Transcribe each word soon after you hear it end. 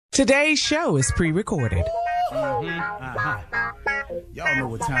Today's show is pre-recorded. Y'all know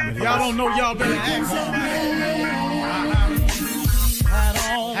what time it is. Y'all don't know, y'all better ask somebody.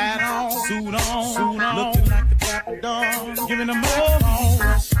 Hat on, suit on, looking like the Dapper Dawn, giving them all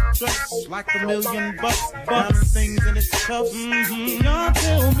dressed like $1 million bucks, diamond things in its cuffs. Y'all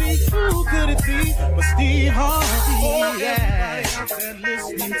tell me who could it be but Steve Harvey? Oh yeah, and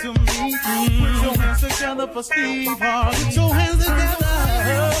listening to me. Put your hands together for Steve Harvey. Put your hands together.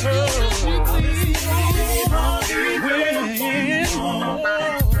 Steve Harvey, listen, Steve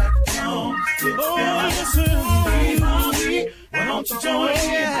Harvey, why don't you join me?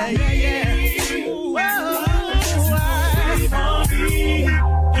 Yeah. Steve Harvey,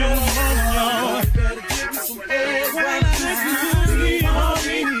 get him on, y'all. Better give me some eggs right now. Steve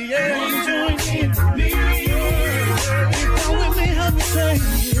Harvey, yeah, join me. Come with me, help me say,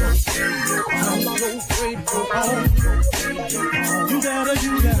 I'm so grateful. You gotta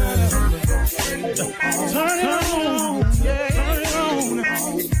turn it on, yeah, turn it on.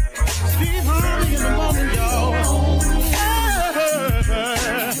 Steve Harvey in the morning, y'all. Turn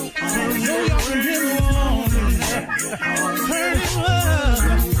it on, turn it on.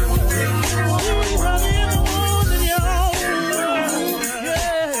 Steve Harvey in the morning, y'all.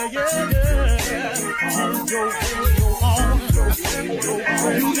 Yeah. Turn your radio on.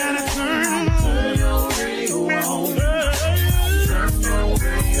 You gotta turn your radio on.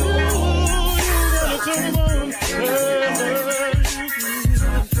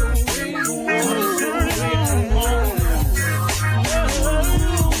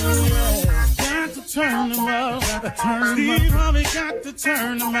 Turn them out. Steve Harvey got to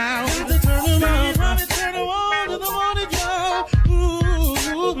turn them out. Steve Harvey turn them on to the morning, y'all.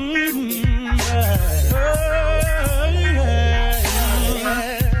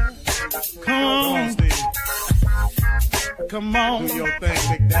 Come on, Steve. Come on. Do your thing,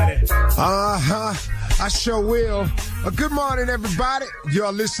 Big Daddy. I sure will. Good morning, everybody.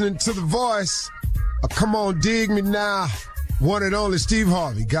 You're listening to The Voice. Come on, dig me now. One and only Steve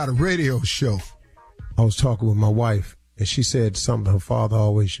Harvey got a radio show. I was talking with my wife, and she said something her father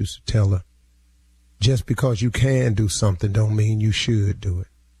always used to tell her. Just because you can do something don't mean you should do it.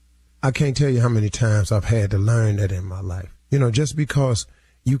 I can't tell you how many times I've had to learn that in my life. You know, just because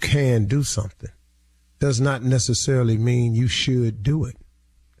you can do something does not necessarily mean you should do it.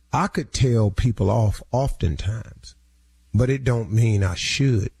 I could tell people off oftentimes, but it don't mean I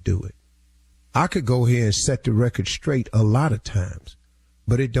should do it. I could go here and set the record straight a lot of times,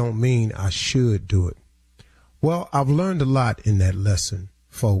 but it don't mean I should do it. Well, I've learned a lot in that lesson,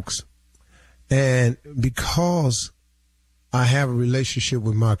 folks. And because I have a relationship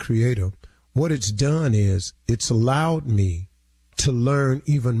with my Creator, what it's done is it's allowed me to learn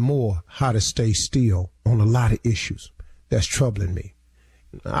even more how to stay still on a lot of issues that's troubling me.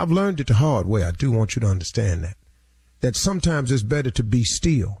 I've learned it the hard way. I do want you to understand that sometimes it's better to be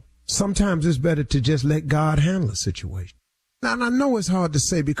still. Sometimes it's better to just let God handle a situation. Now, and I know it's hard to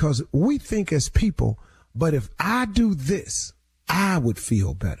say because we think as people, but if I do this, I would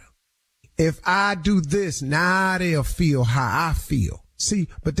feel better. If I do this, now they'll feel how I feel. See,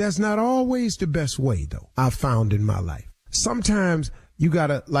 but that's not always the best way, though, I've found in my life. Sometimes you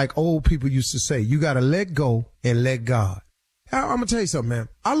gotta, like old people used to say, you gotta let go and let God. I'm gonna tell you something, man.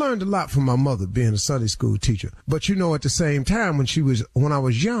 I learned a lot from my mother being a Sunday school teacher. But you know, at the same time, when I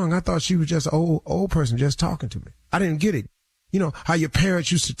was young, I thought she was just an old person just talking to me. I didn't get it. You know, how your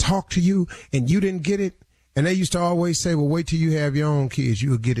parents used to talk to you and you didn't get it. And they used to always say, well, wait till you have your own kids.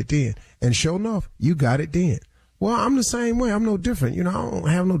 You'll get it then. And sure enough, you got it then. Well, I'm the same way. I'm no different. You know, I don't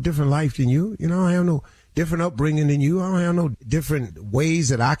have no different life than you. You know, I have no different upbringing than you. I don't have no different ways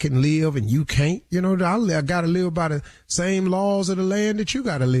that I can live and you can't. You know, I got to live by the same laws of the land that you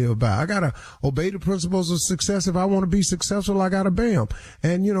got to live by. I got to obey the principles of success. If I want to be successful, I got to obey them.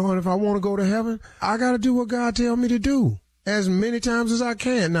 And, you know, and if I want to go to heaven, I got to do what God tell me to do as many times as I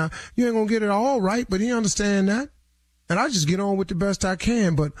can. Now, you ain't going to get it all right, but you understand that. And I just get on with the best I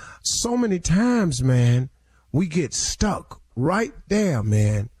can. But so many times, man, we get stuck right there,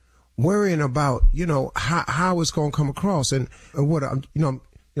 man, worrying about, you know, how it's going to come across. And what I'm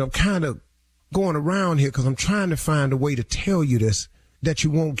kind of going around here because I'm trying to find a way to tell you this, that you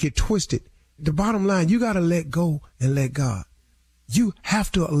won't get twisted. The bottom line, you got to let go and let God. You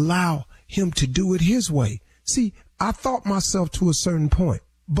have to allow him to do it his way. See, I thought myself to a certain point,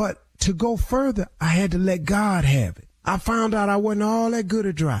 but to go further, I had to let God have it. I found out I wasn't all that good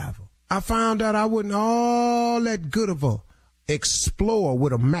a driver. I found out I wasn't all that good of a explorer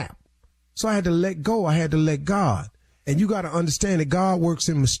with a map. So I had to let go. I had to let God. And you got to understand that God works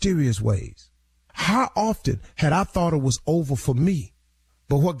in mysterious ways. How often had I thought it was over for me,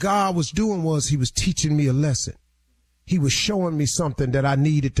 But what God was doing was he was teaching me a lesson. He was showing me something that I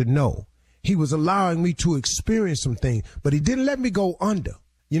needed to know. He was allowing me to experience some things, but he didn't let me go under.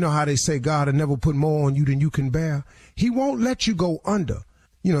 You know how they say God will never put more on you than you can bear? He won't let you go under.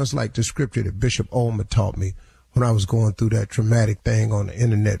 You know, it's like the scripture that Bishop Olmer taught me when I was going through that traumatic thing on the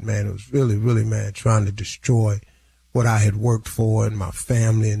internet, man. It was really, really, man, trying to destroy what I had worked for and my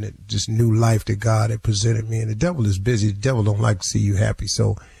family and this new life that God had presented me. And the devil is busy. The devil don't like to see you happy.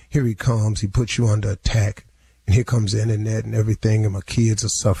 So here he comes. He puts you under attack. And here comes the internet and everything. And my kids are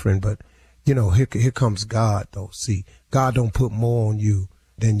suffering. But, you know, here comes God, though. See, God don't put more on you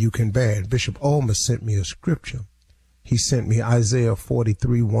than you can bear. And Bishop Olmer sent me a scripture. He sent me Isaiah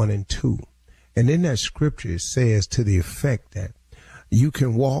 43:1-2. And in that scripture, it says to the effect that you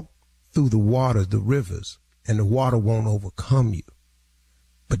can walk through the waters, the rivers, and the water won't overcome you.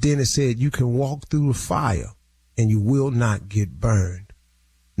 But then it said you can walk through the fire and you will not get burned,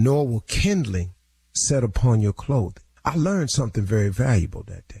 nor will kindling set upon your clothing. I learned something very valuable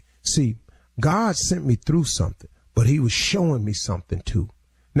that day. See, God sent me through something, but he was showing me something too.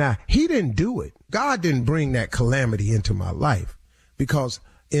 Now, he didn't do it. God didn't bring that calamity into my life, because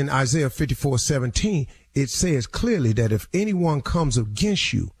in Isaiah 54:17, it says clearly that if anyone comes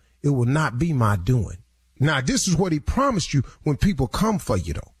against you, it will not be my doing. Now, this is what he promised you when people come for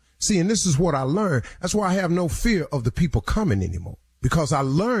you, though. See, and this is what I learned. That's why I have no fear of the people coming anymore, because I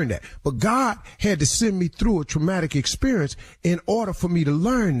learned that. But God had to send me through a traumatic experience in order for me to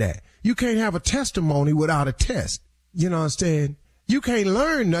learn that. You can't have a testimony without a test. You know what I'm saying? You can't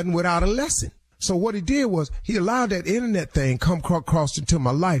learn nothing without a lesson. So what he did was he allowed that internet thing come across into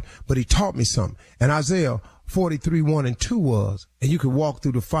my life, but he taught me something. And Isaiah 43:1-2 was, and you can walk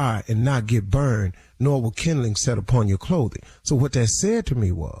through the fire and not get burned, nor will kindling set upon your clothing. So what that said to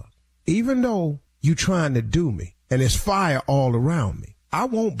me was, even though you trying to do me and there's fire all around me, I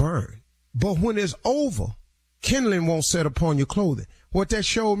won't burn. But when it's over, kindling won't set upon your clothing. What that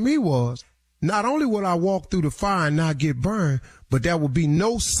showed me was, not only would I walk through the fire and not get burned, but there would be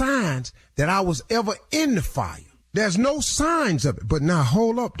no signs that I was ever in the fire. There's no signs of it. But now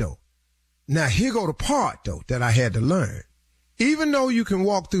hold up, though. Now here go the part, though, that I had to learn. Even though you can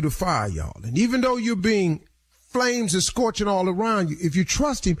walk through the fire, y'all, and even though you're being flames and scorching all around you, if you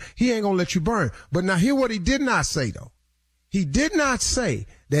trust him, he ain't gonna let you burn. But now hear what he did not say, though. He did not say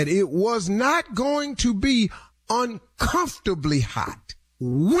that it was not going to be uncomfortably hot,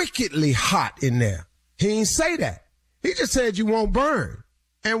 wickedly hot in there. He didn't say that. He just said you won't burn.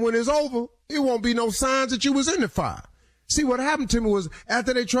 And when it's over, it won't be no signs that you was in the fire. See, what happened to me was,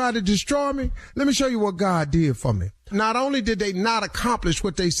 after they tried to destroy me, let me show you what God did for me. Not only did they not accomplish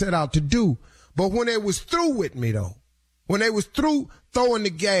what they set out to do, but when they was through with me, though, when they was through throwing the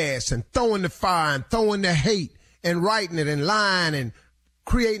gas and throwing the fire and throwing the hate and writing it and lying and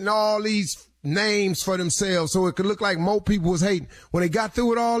creating all these names for themselves so it could look like more people was hating, when they got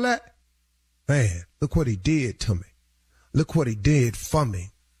through with all that, man, look what he did to me. Look what he did for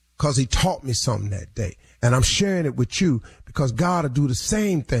me, because he taught me something that day. And I'm sharing it with you because God will do the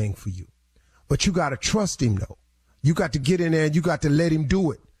same thing for you. But you got to trust him, though. You got to get in there and you got to let him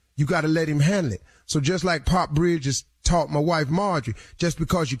do it. You got to let him handle it. So just like Pop Bridges taught my wife Marjorie, just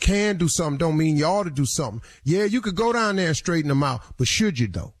because you can do something don't mean you ought to do something. Yeah, you could go down there and straighten them out, but should you,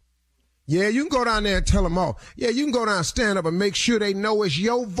 though? Yeah, you can go down there and tell them off. Yeah, you can go down and stand up and make sure they know it's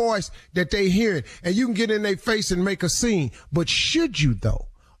your voice that they hearing, and you can get in their face and make a scene. But should you, though?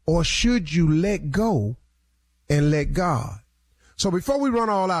 Or should you let go and let God? So before we run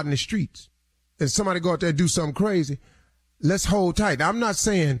all out in the streets and somebody go out there and do something crazy, let's hold tight. Now, I'm not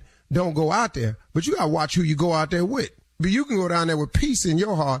saying don't go out there, but you got to watch who you go out there with. But you can go down there with peace in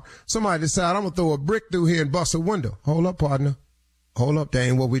your heart. Somebody decide, I'm going to throw a brick through here and bust a window. Hold up, partner. Hold up, that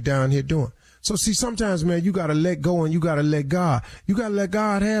ain't what we down here doing. So see, sometimes, man, you got to let go and you got to let God. You got to let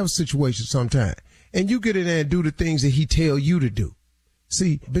God have situations sometimes. And you get in there and do the things that he tell you to do.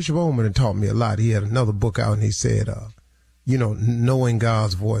 See, Bishop Olmer taught me a lot. He had another book out and he said, knowing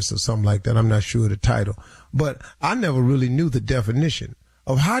God's voice or something like that. I'm not sure of the title, but I never really knew the definition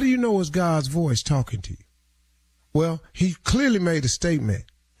of how do you know it's God's voice talking to you? Well, he clearly made a statement.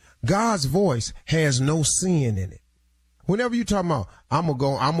 God's voice has no sin in it. Whenever you talk about, I'm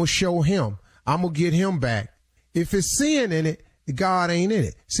going to show him, I'm going to get him back. If it's sin in it, God ain't in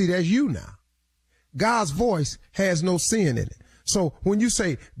it. See, that's you now. God's voice has no sin in it. So when you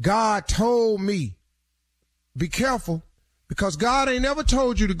say, God told me, be careful, because God ain't never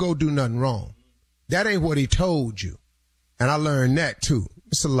told you to go do nothing wrong. That ain't what he told you. And I learned that too.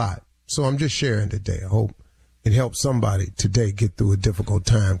 It's a lot. So I'm just sharing today. I hope it helps somebody today get through a difficult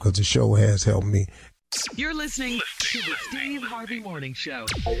time, because the show has helped me. You're listening to the Steve Harvey Morning Show.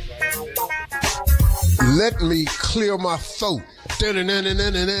 Let me clear my throat. Hey,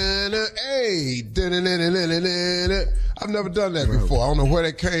 I've never done that before. I don't know where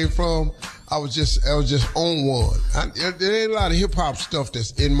that came from. I was just on one. There ain't a lot of hip hop stuff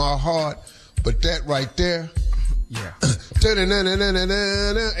that's in my heart, but that right there. Yeah. Hey,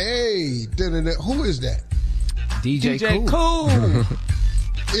 who is that? DJ Cool.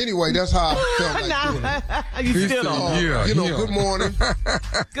 Anyway, that's how I felt like doing it. You still don't. Good morning.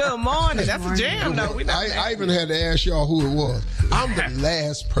 Good morning. That's a jam, though. I even had to ask y'all who it was. I'm the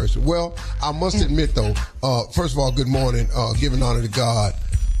last person. Well, I must admit, though, first of all, good morning, giving honor to God.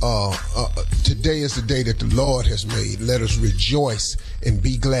 Today is the day that the Lord has made. Let us rejoice and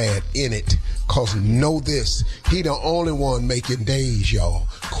be glad in it. Because know this, he the only one making days, y'all.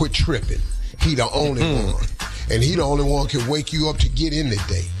 Quit tripping. He the only one. And he the only one can wake you up to get in the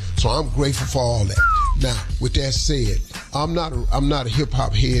day. So I'm grateful for all that. Now, with that said, I'm not a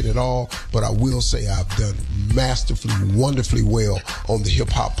hip-hop head at all, but I will say I've done masterfully, wonderfully well on the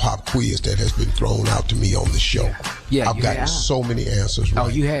hip-hop pop quiz that has been thrown out to me on the show. Yeah, I've gotten so many answers right. Oh,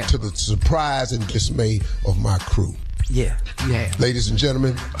 you have. To the surprise and dismay of my crew. Yeah, you have. Ladies and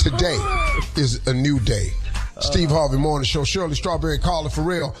gentlemen, today is a new day. Steve Harvey Morning Show, Shirley Strawberry, Carla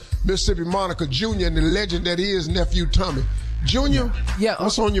Farrell, Mississippi Monica Jr., and the legend that is Nephew Tommy. Junior,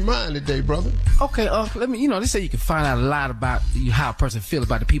 what's on your mind today, brother? Okay, let me, they say you can find out a lot about how a person feels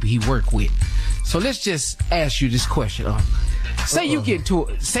about the people he work with. So let's just ask you this question. Say you get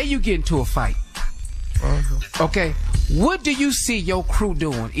into a fight. Okay, what do you see your crew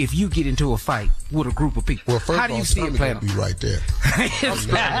doing if you get into a fight with a group of people? Well, first how do you see it playing? Be right there. I'm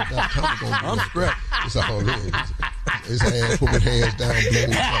strapped. It's all in. His hands, put his hands down, blow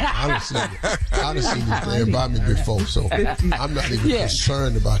up. I done seen this play by me before, so I'm not even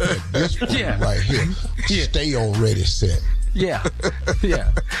concerned about that. This point right here, stay on ready, set. Yeah.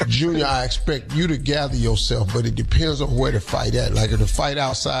 Junior, I expect you to gather yourself, but it depends on where the fight at. Like if the fight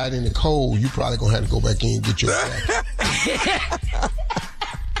outside in the cold, you probably gonna have to go back in and get your jacket.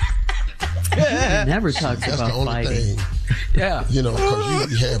 He never talks That's about the only fighting. thing. Yeah. Because you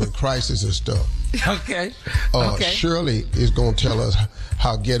be having crisis and stuff. Okay. Shirley is going to tell us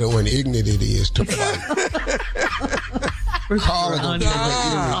how ghetto and ignorant it is to fight. Carla going to take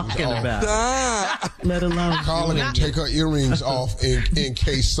her earrings off. Let alone Carla going to take her earrings off in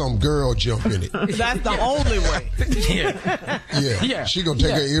case some girl jump in it. That's the only way. Yeah. She going to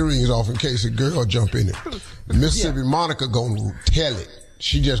take her earrings off in case a girl jump in it. Mississippi Monica going to tell it.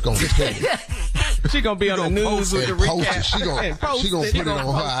 She just gonna tell it. She gonna be on the news with the recap. She gonna put it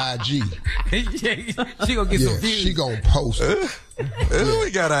on her IG. She gonna get some views. She gonna post it. We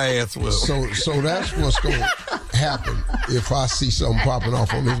got our ass well. So that's what's gonna happen if I see something popping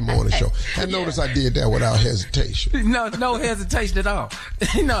off on this morning show. And notice I did that without hesitation. No hesitation at all.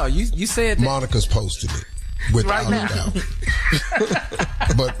 No, you said that. Monica's posted it. Without a doubt.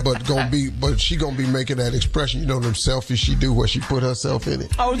 but she gonna be making that expression, them selfies she do where she put herself in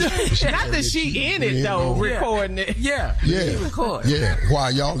it. Oh, not that she in it though, recording it. Yeah. Yeah.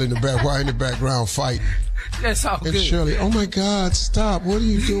 While y'all in the background fighting. That's all and good. Shirley, oh my God, stop! What are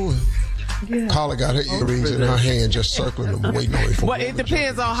you doing? Yeah. Carla got her earrings in her hand, just circling them, waiting on it. Well, it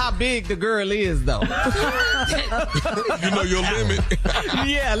depends on how big the girl is, though. You know your limit.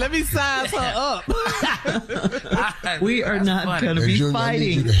 Yeah, let me size her up. We are not going to be Junior, fighting. I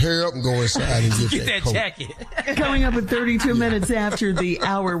need you to hair up and go inside and get that coat. Jacket. Coming up at 32 minutes after the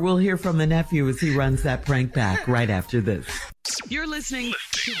hour, we'll hear from the nephew as he runs that prank back right after this. You're listening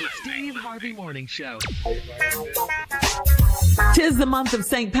to the Steve Harvey Morning Show. 'Tis the month of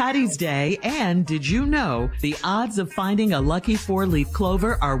St. Paddy's Day, and did you know the odds of finding a lucky 4-leaf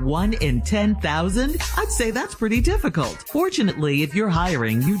clover are 1 in 10,000? I'd say that's pretty difficult. Fortunately, if you're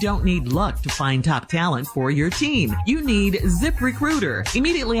hiring, you don't need luck to find top talent for your team. You need ZipRecruiter.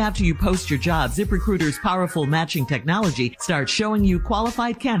 Immediately after you post your job, ZipRecruiter's powerful matching technology starts showing you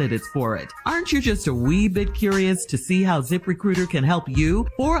qualified candidates for it. Aren't you just a wee bit curious to see how ZipRecruiter can help you?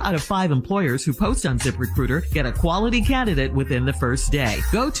 4 out of 5 employers who post on ZipRecruiter get a quality candidate within the first day.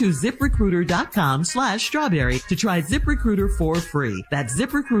 Go to ZipRecruiter.com/strawberry to try ZipRecruiter for free. That's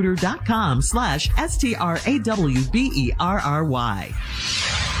ZipRecruiter.com/STRAWBERRY.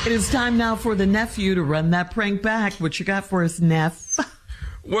 It is time now for the nephew to run that prank back. What you got for us, Neff?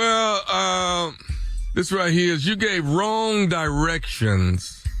 Well, this right here is you gave wrong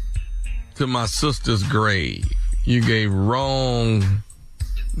directions to my sister's grave. You gave wrong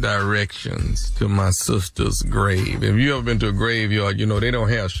directions to my sister's grave. If you ever been to a graveyard, they don't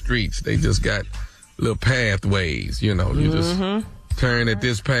have streets. They just got little pathways, You just turn at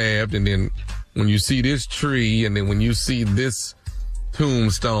this path and then when you see this tree and then when you see this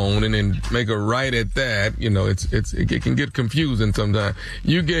tombstone and then make a right at that, you know, it can get confusing sometimes.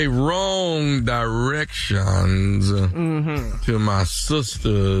 You gave wrong directions to my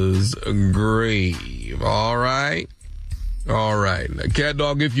sister's grave. All right. Now, Cat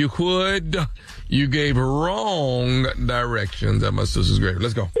Dog, if you would, you gave wrong directions at my sister's grave.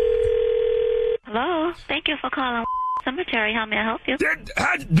 Let's go. Hello. Thank you for calling Cemetery. How may I help you?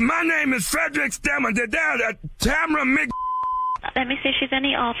 My name is Frederick Stemmer. Tamara Mc... Let me see if she's in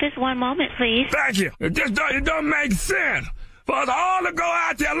the office. One moment, please. Thank you. It don't make sense for us all to go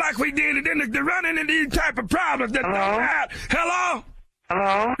out there like we did and then to run into these type of problems that don't have. Hello?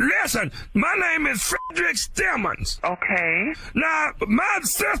 Hello? Listen, my name is Frederick Stemmons. Okay. Now, my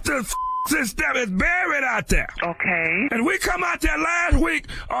sister's sister is buried out there. Okay. And we come out there last week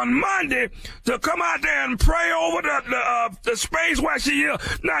on Monday to come out there and pray over the space where she is.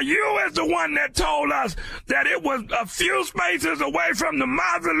 Now, you is the one that told us that it was a few spaces away from the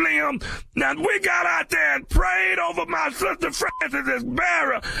mausoleum. Now, we got out there and prayed over my sister Francis's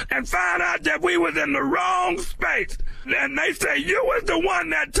burial and found out that we was in the wrong space. And they say you was the one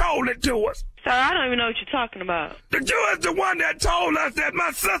that told it to us. Sir, I don't even know what you're talking about. You is the one that told us that my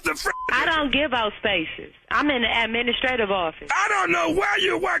sister I don't give out spaces. I'm in the administrative office. I don't know where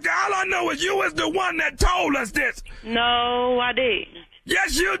you work. All I know is you was the one that told us this. No, I didn't.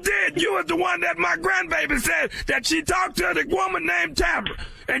 Yes, you did. You was the one that my grandbaby said that she talked to the woman named Tamara.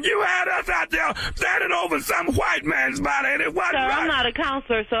 And you had us out there standing over some white man's body, and it wasn't Sir, right. I'm not a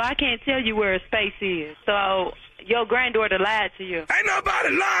counselor, so I can't tell you where a space is. So your granddaughter lied to you. Ain't nobody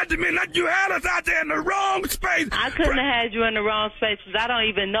lied to me. Like you had us out there in the wrong space. I couldn't have had you in the wrong space because I don't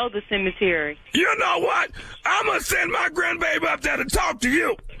even know the cemetery. You know what? I'm going to send my grandbaby up there to talk to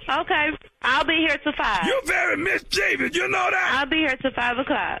you. Okay. I'll be here till 5. You're very mischievous. You know that? I'll be here till 5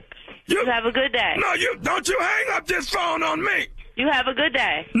 o'clock. You have a good day. No, don't you hang up this phone on me. You have a good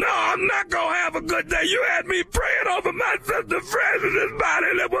day. No, I'm not going to have a good day. You had me praying over my sister Francis's body,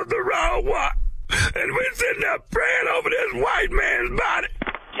 and it was the wrong one. And we sitting there praying over this white man's body.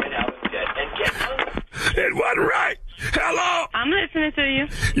 Get out and get out. It wasn't right. Hello? I'm listening to you.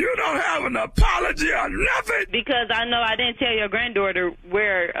 You don't have an apology or nothing. Because I know I didn't tell your granddaughter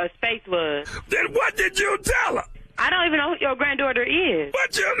where a space was. Then what did you tell her? I don't even know who your granddaughter is.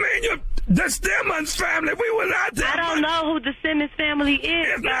 What you mean? The Simmons family. We was out there. I don't know who the Simmons family is.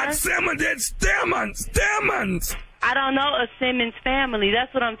 It's not Simmons. It's Simmons. I don't know a Simmons family.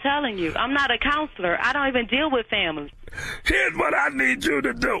 That's what I'm telling you. I'm not a counselor. I don't even deal with families. Here's what I need you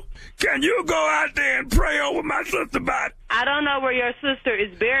to do. Can you go out there and pray over my sister's body? I don't know where your sister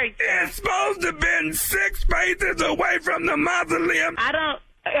is buried. It's supposed to have been 6 spaces away from the mausoleum.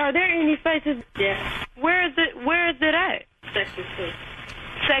 Are there any spaces? Yeah. Where is it at? Section 2.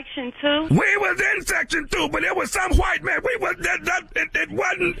 Section 2? We was in Section 2, but it was some white man. It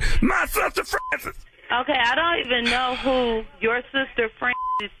wasn't my sister Francis. Okay, I don't even know who your sister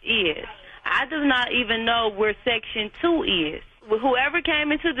Francis is. I do not even know where Section 2 is. Whoever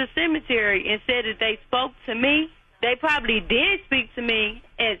came into the cemetery and said that they spoke to me, they probably did speak to me,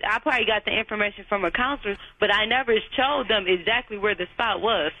 and I probably got the information from a counselor, but I never showed them exactly where the spot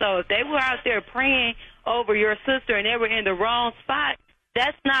was. So if they were out there praying over your sister and they were in the wrong spot,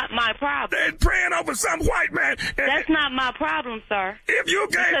 that's not my problem. They're praying over some white man. That's not my problem, sir. If you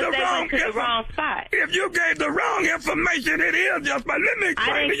gave the wrong spot. If you gave the wrong information, it is just. But let me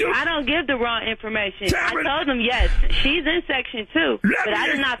explain to you. I don't give the wrong information. I told them yes, she's in Section 2, but I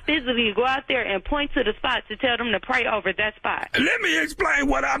did not physically go out there and point to the spot to tell them to pray over that spot. Let me explain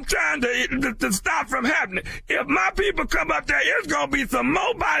what I'm trying to stop from happening. If my people come up there, it's gonna be some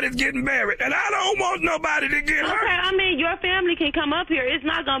more bodies getting buried, and I don't want nobody to get hurt. Okay, I mean your family can come up here. It's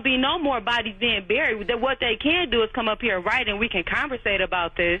not going to be no more bodies being buried. What they can do is come up here and write, and we can conversate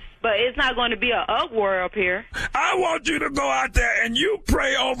about this. But it's not going to be an uproar up here. I want you to go out there and you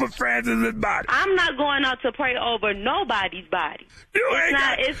pray over Francis's body. I'm not going out to pray over nobody's body.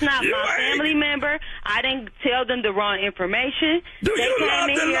 It's not my family member. I didn't tell them the wrong information. Do you love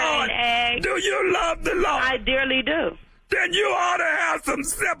the Lord? Do you love the Lord? I dearly do. Then you ought to have some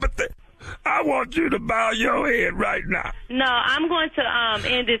sympathy. I want you to bow your head right now. No, I'm going to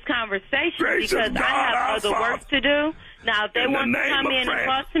end this conversation because I have other work to do. Now, if they want to come in and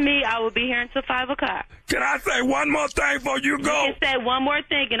talk to me, I will be here until 5 o'clock. Can I say one more thing before you go? You can say one more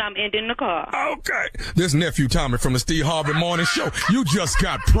thing and I'm ending the call. Okay. This nephew Tommy from the Steve Harvey Morning Show. You just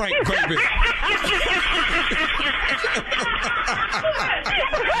got pranked, baby.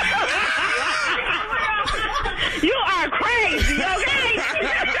 You are crazy, okay?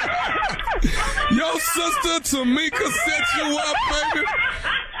 Your sister Tamika set you up, baby.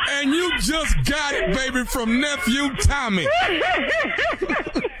 And you just got it, baby, from nephew Tommy.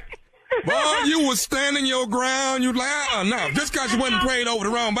 Boy, you was standing your ground. You like, no, just because you wasn't prayed over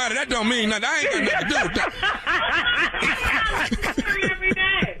the wrong body, that don't mean nothing. I ain't got nothing to do with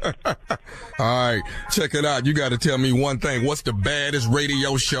that. All right, check it out. You got to tell me one thing. What's the baddest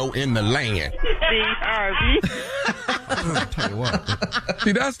radio show in the land? Steve Harvey. Tell you what.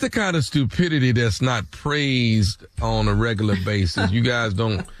 See, that's the kind of stupidity that's not praised on a regular basis. You guys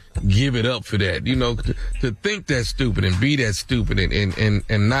don't give it up for that. You know, to think that's stupid and be that stupid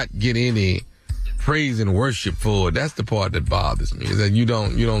and not get any praise and worship for it. That's the part that bothers me, is that you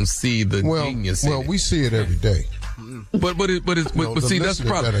don't see the genius in it. Well, we see it every day. But see, that's the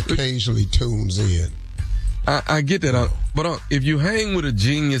problem. That occasionally tunes in. I get that, but if you hang with a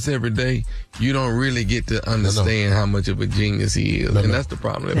genius every day, you don't really get to understand how much of a genius he is, and that's the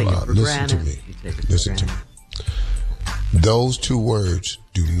problem. Listen to me. Listen to me. Those two words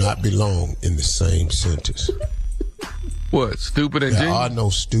do not belong in the same sentence. What? Stupid and genius? There are no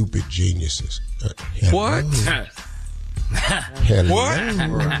stupid geniuses. What? Hello.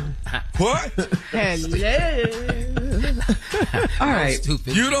 What? Hello. All right.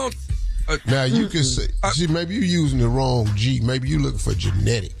 You don't. Now you can say, see, maybe you're using the wrong G. Maybe you're looking for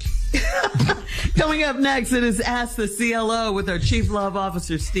genetic. Coming up next, it is Ask the CLO with our Chief Love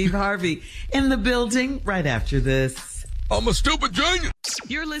Officer, Steve Harvey, in the building right after this. I'm a stupid genius.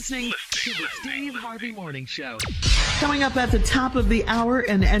 You're listening to the Steve Harvey Morning Show. Coming up at the top of the hour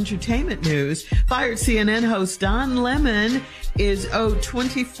in entertainment news, fired CNN host Don Lemon is owed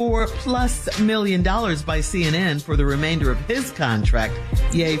 $24+ million by CNN for the remainder of his contract.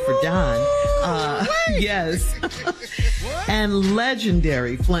 Yay for Don. Yes. And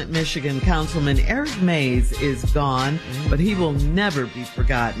legendary Flint, Michigan Councilman Eric Mays is gone, but he will never be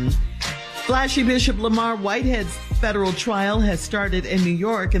forgotten. Flashy Bishop Lamar Whitehead's federal trial has started in New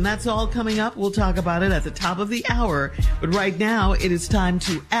York, and that's all coming up. We'll talk about it at the top of the hour. But right now, it is time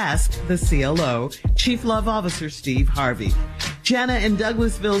to ask the CLO, Chief Love Officer Steve Harvey. Jenna in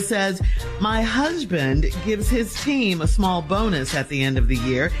Douglasville says, my husband gives his team a small bonus at the end of the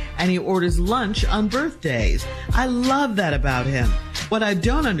year, and he orders lunch on birthdays. I love that about him. What I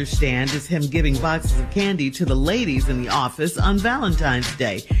don't understand is him giving boxes of candy to the ladies in the office on Valentine's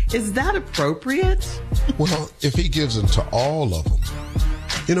Day. Is that appropriate? Well, if he gives them to all of them,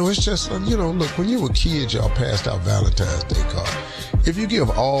 you know, it's just, you know, look, when you were kids, y'all passed out Valentine's Day card. If you give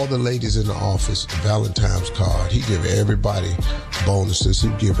all the ladies in the office a Valentine's card, he give everybody bonuses. He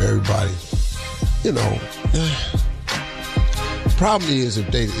give everybody, you know. Problem is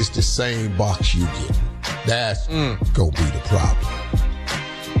if it's the same box you get, that's gonna be the problem.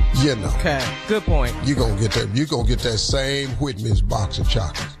 You know. Okay, good point. You're gonna get that same Whitman's box of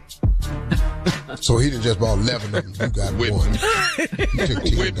chocolates. So he done just bought 11 of them. You got one. You took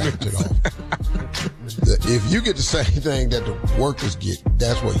 10 knocked it off. If you get the same thing that the workers get,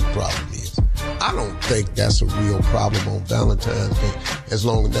 that's what your problem is. I don't think that's a real problem on Valentine's Day. As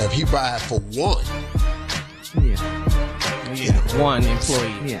long as if he buy it for one. One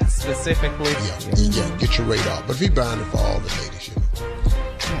employee. Yeah. Specifically. Yeah, get your rate off. But if he buying it for all the ladies, you know.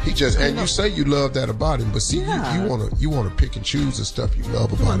 He just, and you say you love that about him, but see, you wanna pick and choose the stuff you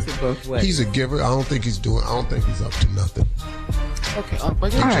love about him. He's a giver. I don't think he's up to nothing. Okay,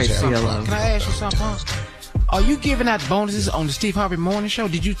 but all right, CLO. Can I ask you something? Are you giving out bonuses on the Steve Harvey Morning Show?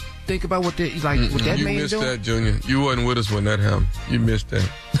 Did you think about what that man doing? You missed that, Junior. You wasn't with us when that happened. You missed that.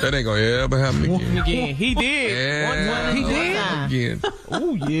 That ain't gonna ever happen again. He did. Yeah. He did. Again.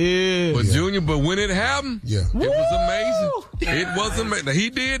 Oh yeah. But Junior, when it happened, it was amazing. It was amazing. He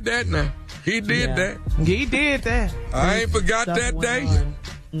did that now. He did that. He did that. I ain't forgot that day.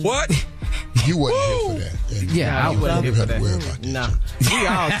 What? You wasn't here for that. And I wasn't here for that. Worry about that. No. We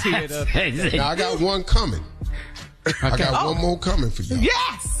all teared up. Now I got one coming. I got one more coming for you.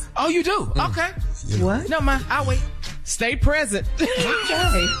 Yes. Oh, you do? Okay. What? No, man. I'll wait. Stay present.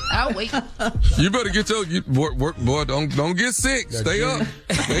 Okay. I'll wait. You better get your work, boy. Don't get sick. Stay up.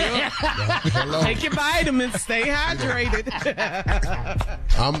 Stay up. Take your vitamins. Stay hydrated.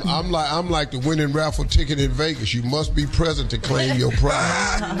 I'm like the winning raffle ticket in Vegas. You must be present to claim your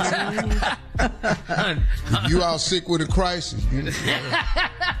prize. If you out sick with a crisis,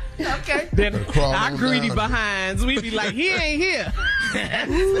 okay. Then our greedy behinds, we be like, he ain't here.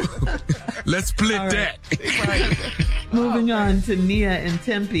 Let's split that. Right. Moving on to Nia in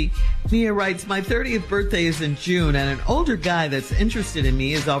Tempe. Nia writes, my 30th birthday is in June, and an older guy that's interested in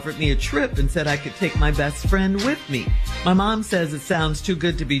me has offered me a trip and said I could take my best friend with me. My mom says it sounds too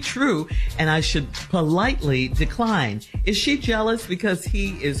good to be true, and I should politely decline. Is she jealous because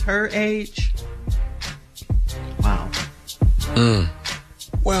he is her age? Wow.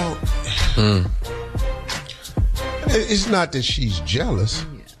 Well, it's not that she's jealous.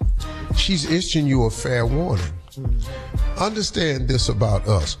 She's issuing you a fair warning. Understand this about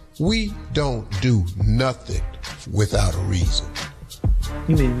us. We don't do nothing without a reason.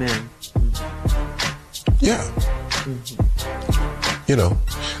 You mean men? Yeah. You know,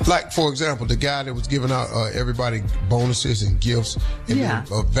 like, for example, the guy that was giving out everybody bonuses and gifts and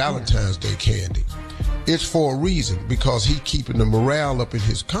Valentine's Day candy. It's for a reason, because he keeping the morale up in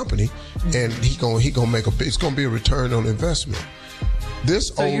his company, and he gonna make it's gonna be a return on investment.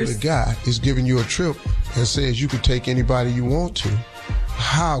 This older guy is giving you a trip and says you can take anybody you want to.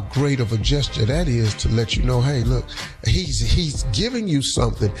 How great of a gesture that is to let you know, hey, look, he's giving you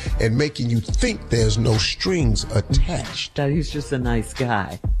something and making you think there's no strings attached. That he's just a nice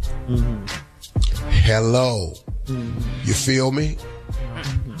guy. Hello. You feel me?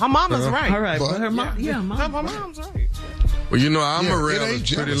 Her mama's right. All right, but her mom, her mom's right. Well, you know, our morale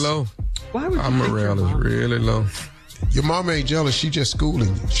is pretty low. Why would our morale is really low. Your mom ain't jealous. She just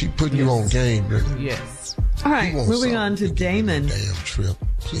schooling you. She putting you on game, really. Yes. All right, moving on to Damon. Damn trip,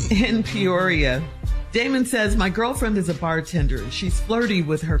 please. In Peoria. Damon says, my girlfriend is a bartender and she's flirty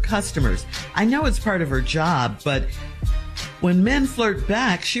with her customers. I know it's part of her job, but when men flirt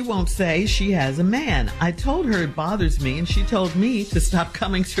back, she won't say she has a man. I told her it bothers me, and she told me to stop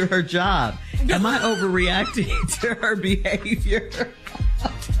coming to her job. Am I overreacting to her behavior?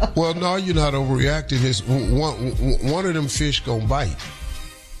 Well, no, you're not overreacting. It's one of them fish gonna bite.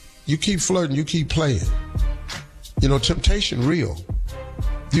 You keep flirting, you keep playing. You know, temptation real.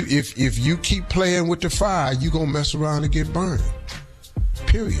 If you keep playing with the fire, you gonna mess around and get burned.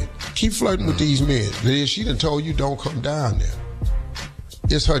 Period. Keep flirting with these men. She done told you don't come down there.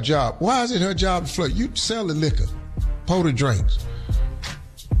 It's her job. Why is it her job to flirt? You sell the liquor, pour the drinks.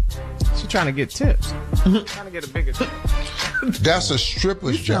 She's trying to get tips. Trying to get a bigger tip. That's a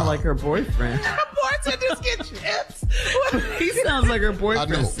stripper's job. Sound like her boyfriend. Bartenders get tips. He sounds like her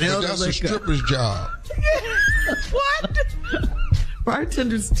boyfriend. I know, but that's a stripper's job. What?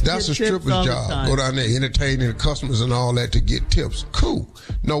 Bartenders. That's a stripper's job. Go down there entertaining the customers and all that to get tips. Cool,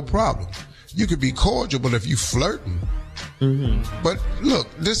 no problem. You could be cordial, but if you flirting, but look,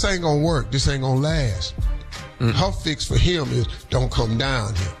 this ain't gonna work. This ain't gonna last. Her fix for him is don't come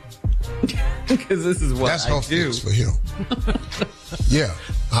down here. Because this is what that's her fix for him. Yeah,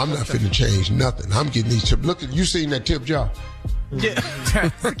 I'm not finna change nothing. I'm getting these tips. Look, you seen that tip jar? Yeah,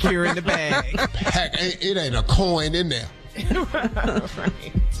 secure in the bag. It ain't a coin in there.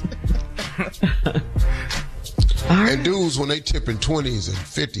 And dudes, when they tip in 20s and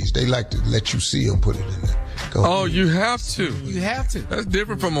 50s, they like to let you see them put it in there. You have to. You have to. That's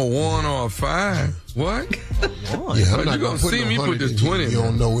different from a 1 or a 5. What? Yeah, I'm not gonna see me put this 20. You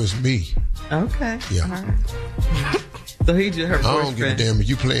don't know it's me. Okay. Yeah. All right. So he just her boyfriend. I don't give a damn if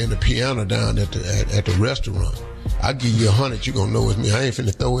you playing the piano down at the restaurant. I give you 100, you gonna know it's me. I ain't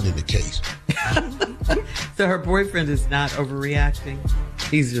finna throw it in the case. So her boyfriend is not overreacting.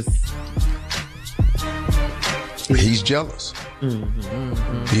 He's just. He's jealous.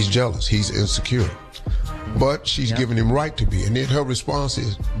 He's jealous. He's insecure. But she's giving him right to be. And then her response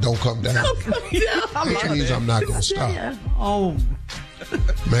is, don't come down. Which means I'm not going to stop. Oh.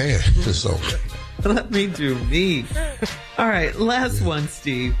 Man, so. Let me do me. All right, last one,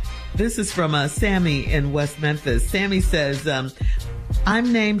 Steve. This is from Sammy in West Memphis. Sammy says,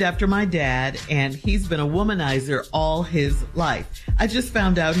 I'm named after my dad, and he's been a womanizer all his life. I just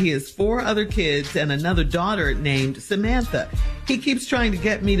found out he has 4 other kids and another daughter named Samantha. He keeps trying to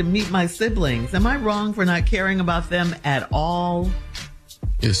get me to meet my siblings. Am I wrong for not caring about them at all?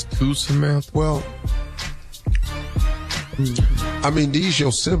 It's 2 Samantha? Well, I mean, these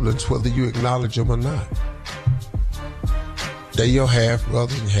your siblings, whether you acknowledge them or not. They your half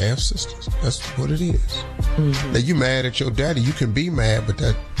brothers and half sisters. That's what it is. Now you mad at your daddy, you can be mad, but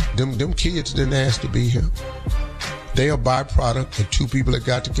them kids didn't ask to be here. They are a byproduct of 2 people that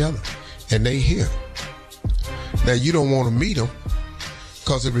got together, and they here. Now you don't want to meet them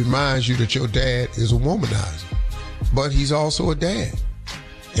because it reminds you that your dad is a womanizer, but he's also a dad,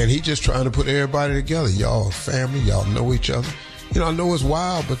 and he just trying to put everybody together. Y'all are family, y'all know each other. You know, I know it's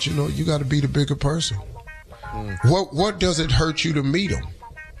wild, but you know you got to be the bigger person. What does it hurt you to meet him?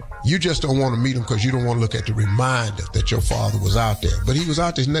 You just don't want to meet him because you don't want to look at the reminder that your father was out there. But he was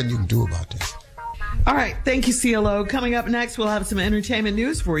out there. There's nothing you can do about that. All right. Thank you, CLO. Coming up next, we'll have some entertainment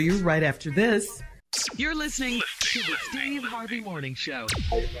news for you right after this. You're listening to the Steve Harvey Morning Show.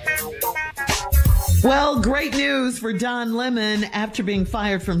 Well, great news for Don Lemon after being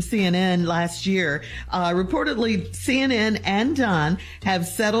fired from CNN last year. Reportedly, CNN and Don have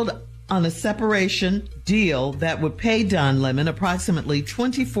settled on a separation deal that would pay Don Lemon approximately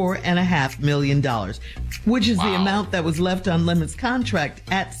 $24.5 million, which is the amount that was left on Lemon's contract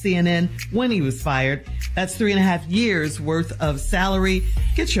at CNN when he was fired. That's 3.5 years worth of salary.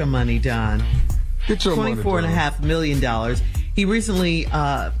 Get your money, Don. Get your money, $24.5 million. He recently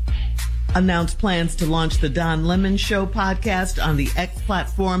announced plans to launch the Don Lemon Show podcast on the X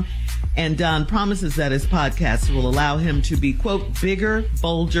platform. And Don promises that his podcast will allow him to be, quote, bigger,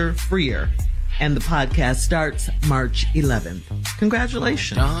 bolder, freer. And the podcast starts March 11th.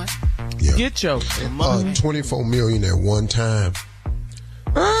 Congratulations. Don, get your money. $24 million at one time.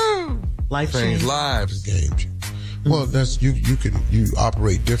 Life Change change. lives. Game. Well, that's you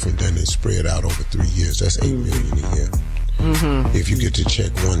operate different than it's spread out over 3 years. That's $8 million a year. If you get to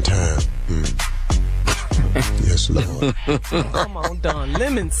check one time. Yes, Lord. Come on, Don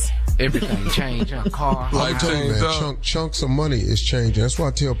Lemons. Everything changed. A car. I tell you, man, chunks of money is changing. That's why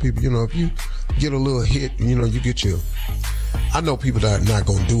I tell people, if you get a little hit, you get your... I know people that are not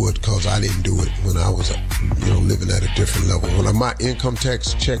going to do it because I didn't do it when I was, living at a different level. When my income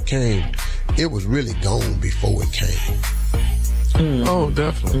tax check came, it was really gone before it came. Oh,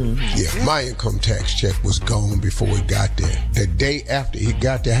 definitely. Yeah, my income tax check was gone before it got there. The day after it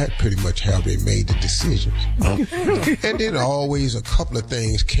got there, I had pretty much already made the decisions. And then always a couple of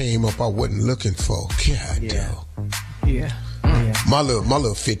things came up I wasn't looking for. God damn. Yeah. My little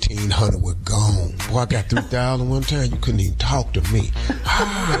 1,500 was gone. Boy, I got 3,000 one time. You couldn't even talk to me.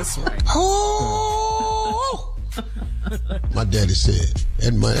 That's right. Oh! My daddy said,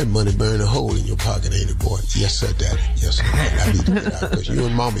 that money burn a hole in your pocket, ain't it, boy? Yes, sir, Daddy. Yes, sir. I need to get out because you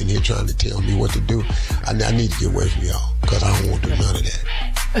and Mama in here trying to tell me what to do. I need to get away from y'all because I don't want to do none of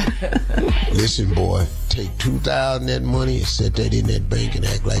that. Listen, boy, take $2,000 that money and set that in that bank and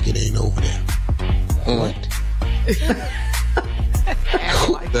act like it ain't over there. What?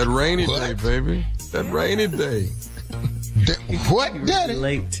 That rainy day, baby. That rainy day. What, Daddy?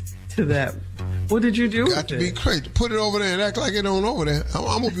 Late to that. What did you do? Got to be crazy. Put it over there and act like it don't over there.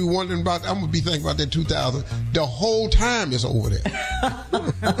 I'm gonna be wondering about. I'm gonna be thinking about that 2,000 the whole time it's over there.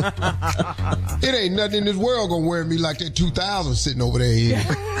 It ain't nothing in this world gonna worry me like that 2,000 sitting over there.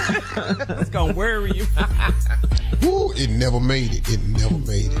 It's gonna worry you. Woo, it never made it. It never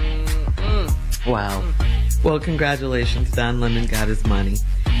made it. Wow. Well, congratulations. Don Lemon got his money.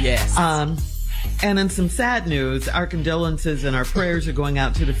 Yes. And in some sad news, our condolences and our prayers are going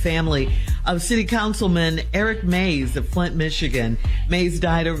out to the family of City Councilman Eric Mays of Flint, Michigan. Mays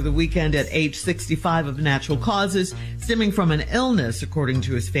died over the weekend at age 65 of natural causes, stemming from an illness, according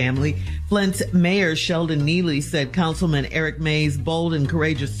to his family. Flint's Mayor Sheldon Neely said Councilman Eric Mays' bold and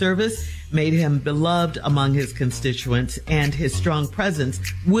courageous service made him beloved among his constituents, and his strong presence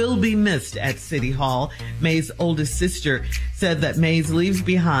will be missed at City Hall. Mays' oldest sister said that Mays leaves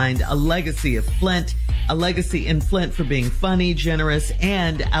behind a legacy of Flint, a legacy in Flint for being funny, generous,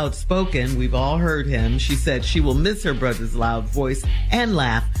 and outspoken. We've all heard him. She said she will miss her brother's loud voice and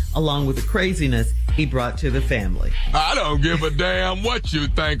laugh, along with the craziness he brought to the family. I don't give a damn what you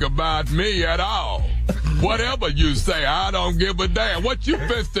think about me at all. Whatever you say, I don't give a damn. What you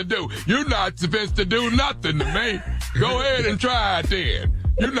supposed to do? You're not supposed to do nothing to me. Go ahead and try it then.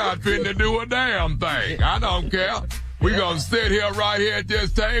 You're not finna do a damn thing. I don't care. We're going to sit here right here at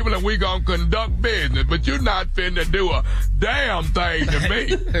this table and we're going to conduct business. But you're not finna do a damn thing to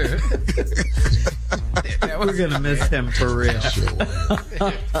me. We're going to miss him for real.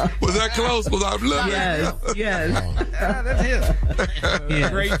 Was that close? Was I looking? Yes. That's it. Yes.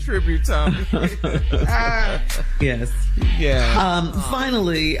 Great tribute, Tommy. Yes. Yeah.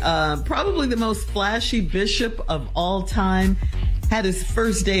 Finally, probably the most flashy bishop of all time had his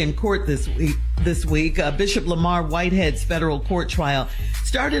first day in court this week. Bishop Lamar Whitehead's federal court trial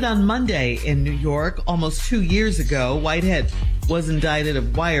started on Monday in New York. Almost 2 years ago, Whitehead was indicted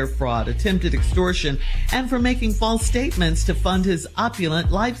of wire fraud, attempted extortion, and for making false statements to fund his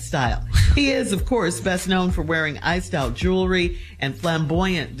opulent lifestyle. He is, of course, best known for wearing iced-out jewelry and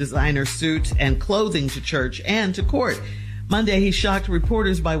flamboyant designer suits and clothing to church and to court. Monday, he shocked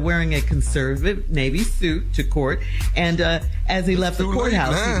reporters by wearing a conservative navy suit to court. And as he left the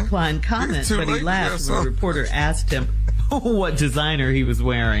courthouse, he declined comment, but he laughed when a reporter asked him what designer he was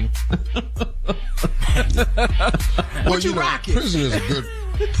wearing. Well, you know, prison is a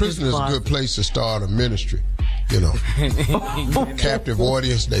good place to start a ministry. You know, captive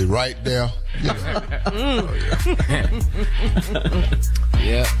audience, they right there. You know.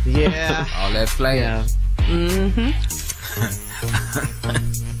 Yeah. All that flavor. Yeah.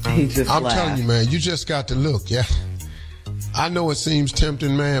 He just I'm laughed. telling you, man, you just got to look, yeah. I know it seems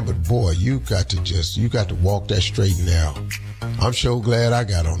tempting, man, but boy, you got to walk that straight and narrow. I'm so glad I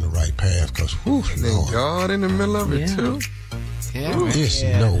got on the right path, because Lord. God in the middle of it too. Yeah, There's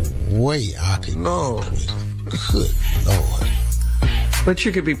no way I could. No. Good Lord. But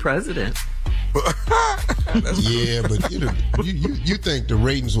you could be president. Yeah, but you think the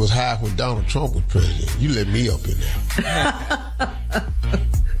ratings was high when Donald Trump was president. You let me up in there.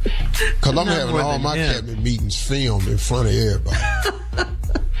 Because I'm having all my cabinet meetings filmed in front of everybody.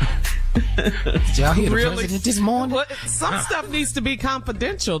 Did y'all hear the president this morning? Well, some stuff needs to be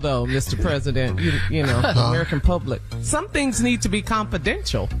confidential, though, Mr. President. You know, the American public. Some things need to be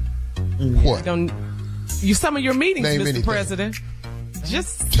confidential. What? Some of your meetings, Name Mr. anything. President.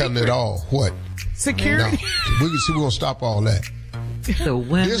 Just telling it all. What? Security. No, we're going to stop all that. The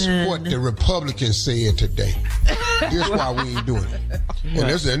women. This is what the Republicans said today. This is why we ain't doing it. And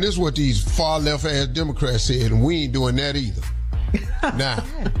this is what these far left ass Democrats said, and we ain't doing that either.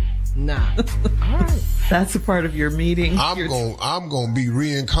 Nah. All right. That's a part of your meeting. I'm gonna be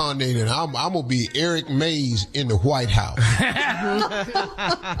reincarnated. I'm gonna be Eric Mays in the White House.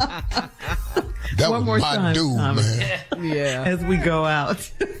 That One was more my time, dude, Tommy. man. Yeah. As we go out.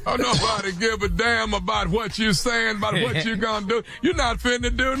 Oh, nobody give a damn about what you saying, about what you gonna do. You're not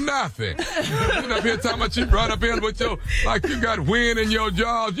finna do nothing. You're up here talking about you run up in with your, like you got wind in your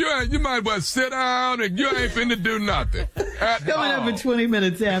jaws. You might as well sit down and you ain't finna do nothing. Coming up in 20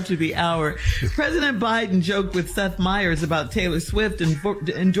 minutes after the hour, President Biden joked with Seth Meyers about Taylor Swift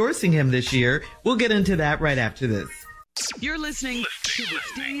endorsing him this year. We'll get into that right after this. You're listening to the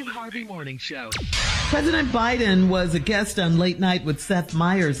Steve Harvey Morning Show. President Biden was a guest on Late Night with Seth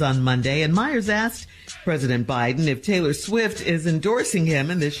Meyers on Monday, and Meyers asked President Biden if Taylor Swift is endorsing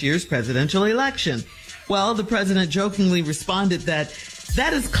him in this year's presidential election. Well, the president jokingly responded that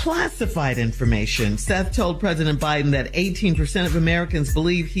is classified information. Seth told President Biden that 18% of Americans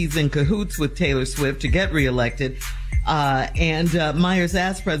believe he's in cahoots with Taylor Swift to get reelected. And Meyers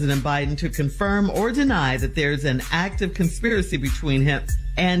asked President Biden to confirm or deny that there's an active conspiracy between him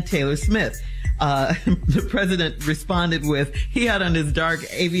and Taylor Swift. The president responded with, he had on his dark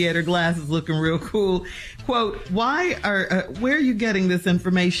aviator glasses looking real cool. Quote, where are you getting this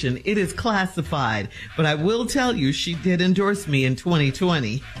information? It is classified, but I will tell you she did endorse me in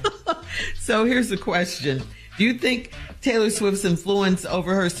 2020. So here's the question. Do you think Taylor Swift's influence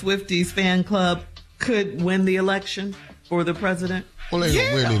over her Swifties fan club could win the election for the president? Well, they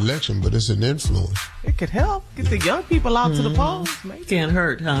don't win the election, but it's an influence. It could help get the young people out to the polls. Maybe. Can't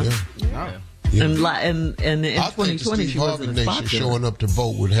hurt, huh? Yeah. And in I 2020, think the she wasn't as Nation popular. showing up to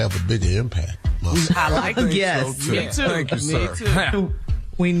vote would have a bigger impact. I like it. Yes. Me too. Thank you, Me sir. too.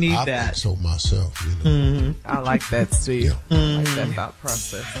 We need I that. think so myself. I like that, Steve. I like that thought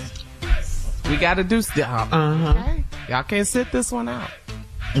process. We got to do stuff. Okay? Y'all can't sit this one out.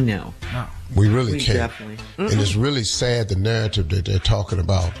 No. We really We can't. definitely. And it's really sad, the narrative that they're talking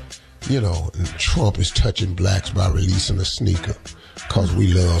about. You know, Trump is touching blacks by releasing a sneaker because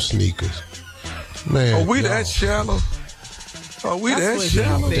we love sneakers. Man, Are we y'all, that shallow? Are we that what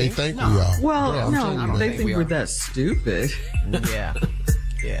shallow? They think we are. Well, Yeah, I'm telling you, no, I they think think we we're are. that stupid, Yeah.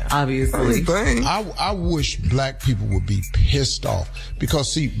 Yeah. obviously. I wish black people would be pissed off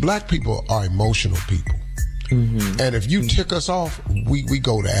because, see, black people are emotional people. And if you tick us off, we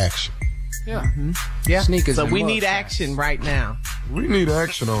go to action. Yeah. Yeah. Sneakers So and we mud need flaps. action right now. We need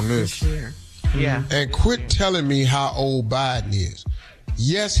action on this. Sure. Yeah. And quit telling me how old Biden is.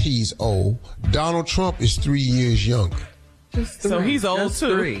 Yes, he's old. Donald Trump is 3 years younger. Just So three. he's old, Just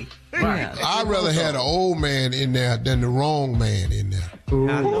too. Three. Yeah. I'd rather have an old man in there than the wrong man in there.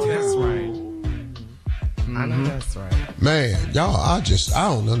 I know that's right. I know that's right. Man, y'all, I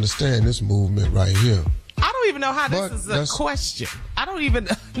don't understand this movement right here. I don't even know how But this is a that's- question. I don't even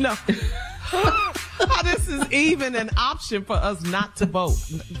know how this is even an option for us not to vote,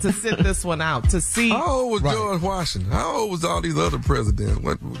 to sit this one out, to see. How old was Right. George Washington? How old was all these other presidents?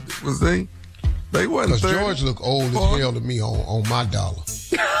 What was they? They wasn't Because 30. George look old as hell to me on my dollar.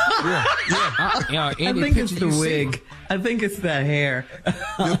 I I think it's the wig. I think it's the hair.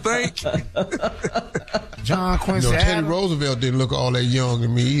 You think? John You Quincy know, Teddy Adams. Roosevelt didn't look all that young to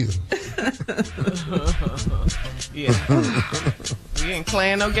me either. Yeah. We ain't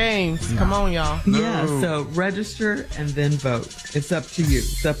playing no games. Come on, y'all. Yeah, so register and then vote. It's up to you.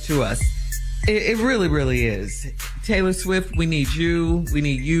 It's up to us. It really, really is. Taylor Swift, we need you. We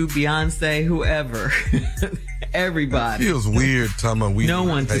need you, Beyonce, whoever. Everybody. Feels weird talking about we. No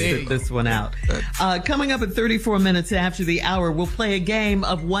one to Hey. sit this one out. Coming up at 34 minutes after the hour, we'll play a game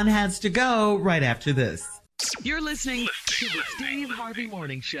of One Has to Go right after this. You're listening to the Steve Harvey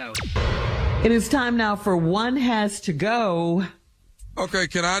Morning Show. It is time now for One Has to Go. Okay,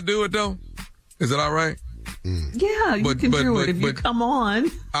 can I do it though? Is it all right? Yeah, you can do it if you come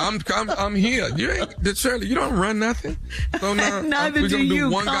on. I'm here. You ain't Shirley. You don't run nothing. So now neither we're do gonna do you.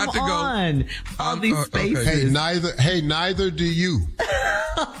 one Come got to on. go. All these spaces. Okay. Neither do you.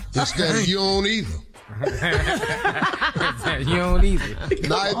 It's that you don't either. You don't either.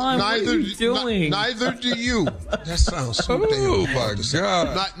 Neither do you. That sounds so damn hard to say.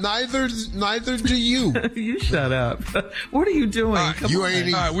 Neither do you. You shut up. What are you doing? You ain't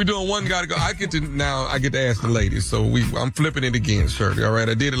either. All right, we're doing one gotta go. I get to ask the ladies. So I'm flipping it again, Shirley. All right,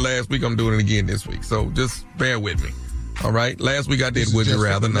 I did it last week. I'm doing it again this week. So just bear with me. All right. Last week I did Would You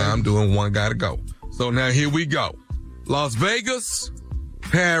Rather. Now I'm doing one gotta go. So now here we go. Las Vegas,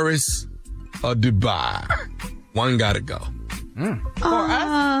 Paris, or Dubai. One gotta go. For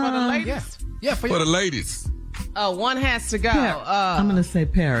us? For the ladies? Yeah, for the ladies. One has to go. Yeah, I'm going to say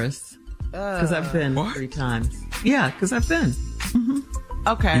Paris. Because I've been 3 times. Yeah, because I've been. Mm-hmm.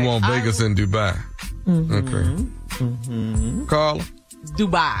 Okay. You want Vegas and Dubai? Mm-hmm. Okay. Mm-hmm. Carla?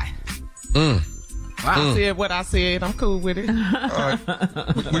 Dubai. I said what I said. I'm cool with it. All right.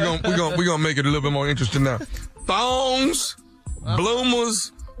 We're gonna make it a little bit more interesting now. Thongs,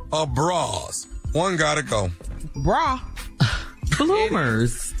 bloomers, or bras? One gotta go. Bra.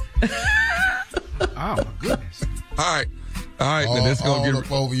 Bloomers. Oh my goodness. All right. Now this gonna get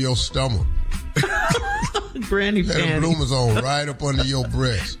up over your stomach. Granny Let panties. the bloomers on right up under your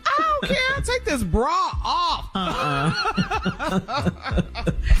breast. I don't care. Take this bra off.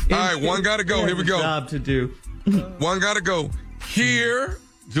 All right, one gotta go. Here we go. Job to do. One gotta go. Here,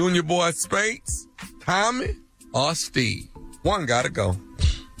 Junior Boy Spates, Tommy, or Steve. One gotta go.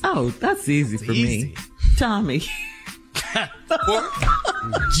 Oh, that's easy for me. Tommy. What?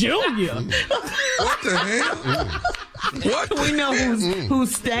 Junior. What the hell? What? We know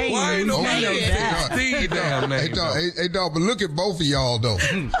who's staying. Why ain't nobody that? Steve down there? Hey, dog, but look at both of y'all, though.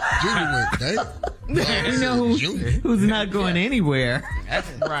 Junior went, damn. We know who's not going anywhere. That's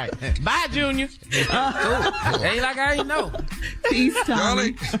right. Bye, Junior. Ain't like I ain't know. Peace,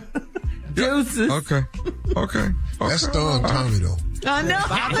 Tommy. Deuces. Okay. That stung Tommy, though. I know.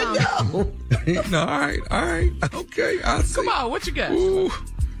 No, all right. Okay, I see. Come on, what you got? Ooh.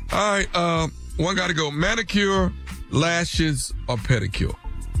 All right, one gotta go. Manicure, lashes, or pedicure?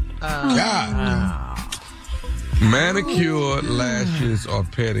 God. Manicure, lashes, or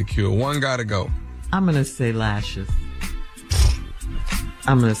pedicure? One gotta go. I'm going to say lashes. That's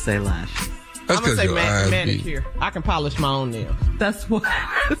I'm going to say manicure. I can polish my own nails. That's what.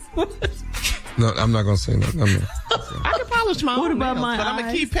 No, I'm not gonna say nothing. I can polish my own What about nails, my but I'm gonna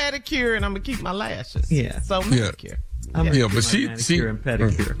eyes? keep pedicure and I'm gonna keep my lashes. Yeah. So manicure. But she and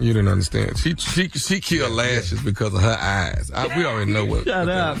pedicure. You didn't understand. She killed lashes because of her eyes. We already know what. Shut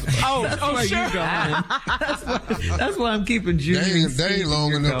up. Oh, sure. That's why I'm keeping Junior. They ain't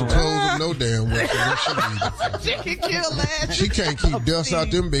long enough to close them no damn way. She can kill lashes. She can't keep dust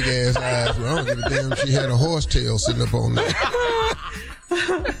out them big ass eyes. Well, I don't give a damn if she had a horsetail sitting up on there.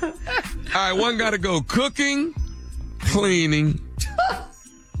 All right, one gotta go. Cooking, cleaning,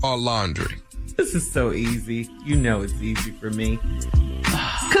 or laundry? This is so easy. You know it's easy for me.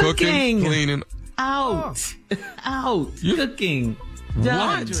 Cooking, cleaning. Out. Cooking. Done.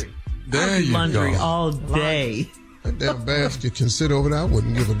 Laundry. There you Laundry go. all day. That damn basket can sit over there. I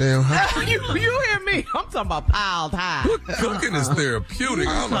wouldn't give a damn how. You hear me? I'm talking about piled high. Cooking is therapeutic.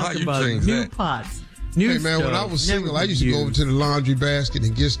 I don't know how you change new that. pots. New Hey, man, when I was single, I used to go over to the laundry basket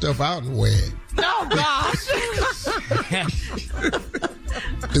and get stuff out and wear it. Oh, gosh.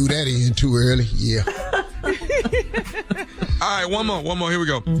 Threw that in too early. Yeah. All right, one more. Here we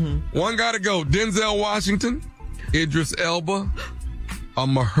go. Mm-hmm. One gotta go. Denzel Washington, Idris Elba, or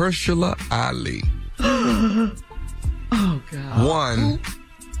Mahershala Ali? Oh, God.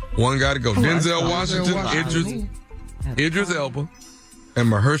 One gotta go. Denzel Washington, Idris Elba,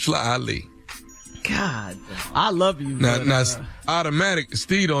 and Mahershala Ali. God. I love you. Now, automatic.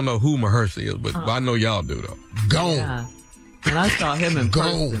 Steve don't know who Mahershala is, but I know y'all do though. Gone. Yeah. And I saw him in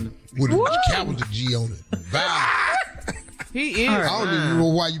person. With a capital G on it. Bye. He is. I don't even know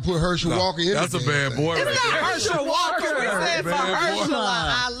why you put Herschel Walker in. That's a bad boy right It's not there. Herschel Walker. We said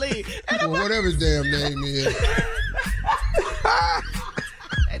Mahershala Ali. Well, whatever his damn name is.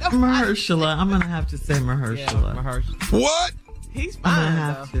 Mahershala. I'm going to have to say Mahershala. Yeah, Mahershala. What? He's I'm going to fine,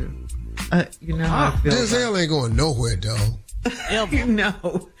 have though. to. You know how I feel. Denzel ain't going nowhere, dog. You know.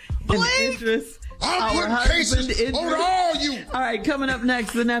 Blake. Idris. I'm Our putting cases husband, on Idris. all you. All right, coming up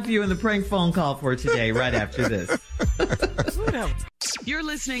next, the nephew and the prank phone call for today, right after this. You're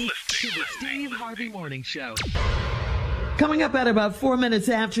listening to the Steve Harvey Morning Show. Coming up at about 4 minutes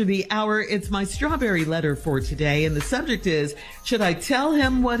after the hour, it's my strawberry letter for today. And the subject is, should I tell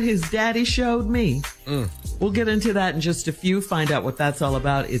him what his daddy showed me? We'll get into that in just a few, find out what that's all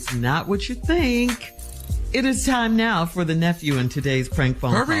about. It's not what you think. It is time now for the nephew in today's prank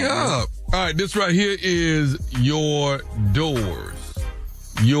phone call. Hurry up. All right, this right here is your doors.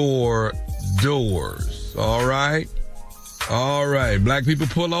 Your doors. All right? All right. Black people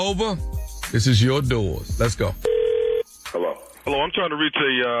pull over. This is your doors. Let's go. Hello. Hello, I'm trying to reach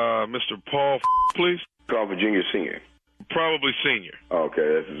a Mr. Paul, please. Call for junior, senior. Probably senior. Okay,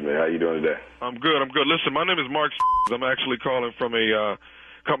 this is me. How you doing today? I'm good. Listen, my name is Mark. I'm actually calling from a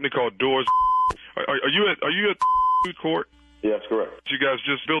company called Doors. Are you at court? Yes, correct. You guys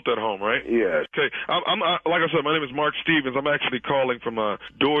just built that home, right? Yes. Okay. I'm like I said, my name is Mark Stevens. I'm actually calling from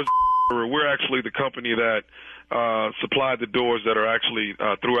Doors. We're actually the company that supplied the doors that are actually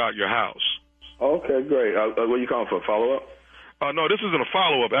throughout your house. Okay, great. What are you calling for, a follow-up? No, this isn't a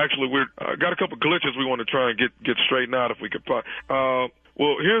follow-up. Actually, we're got a couple glitches we want to try and get straightened out if we could. Well,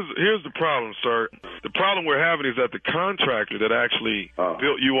 here's the problem, sir. The problem we're having is that the contractor that actually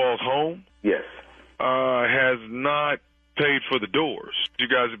built you all's home, yes, has not paid for the doors. You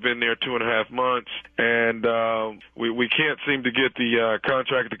guys have been there 2.5 months, and we can't seem to get the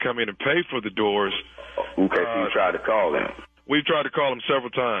contractor to come in and pay for the doors. Okay, so you tried to call them. We've tried to call him several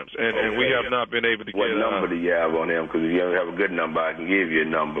times, and we have not been able to what get... What number do you have on him? Because if you don't have a good number, I can give you a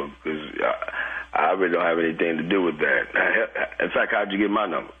number, because I really don't have anything to do with that. In fact, how'd you get my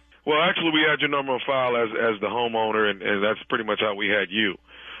number? Well, actually, we had your number on file as the homeowner, and that's pretty much how we had you.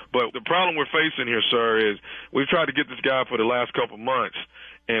 But the problem we're facing here, sir, is we've tried to get this guy for the last couple months,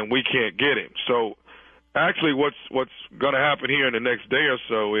 and we can't get him. So actually what's going to happen here in the next day or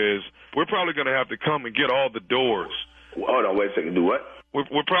so is we're probably going to have to come and get all the doors. Hold on, wait a second. Do what?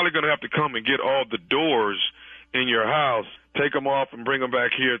 We're probably going to have to come and get all the doors in your house, take them off, and bring them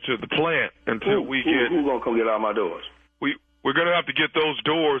back here to the plant until we get... Who's going to come get all my doors? We're going to have to get those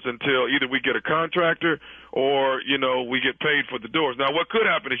doors until either we get a contractor or, we get paid for the doors. Now, what could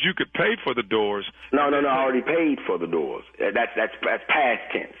happen is you could pay for the doors. No, I already paid for the doors. That's past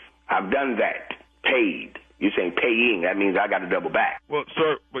tense. I've done that. Paid. You're saying paying. That means I got to double back. Well,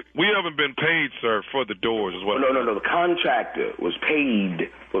 sir, we haven't been paid, sir, for the doors is what No. The contractor was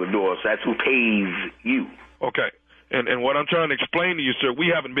paid for the doors. So that's who pays you. Okay. And what I'm trying to explain to you, sir, we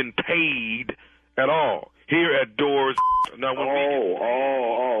haven't been paid at all here at Doors. Now,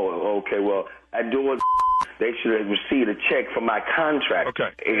 okay. Well, at Doors, they should have received a check from my contract. Okay.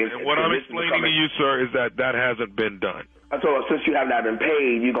 And what I'm explaining to you, sir, is that hasn't been done. So since you have not been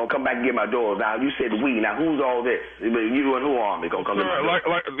paid, you're going to come back and get my doors. Now, you said we. Now, who's all this? You and who are they going to come get my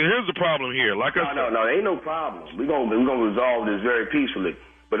doors? Here's the problem here. Like I said. No, there ain't no problem. We're going to resolve this very peacefully.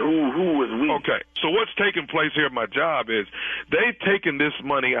 But who was we? Okay. So what's taking place here at my job is they've taken this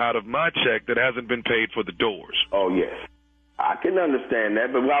money out of my check that hasn't been paid for the doors. Oh, yes. I can understand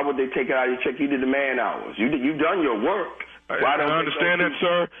that, but why would they take it out of your check? You did the man hours. You've done your work. I understand that,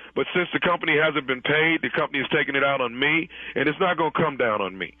 sir, but since the company hasn't been paid, the company is taking it out on me, and it's not going to come down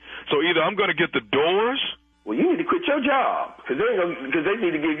on me. So either I'm going to get the doors. Well, you need to quit your job because they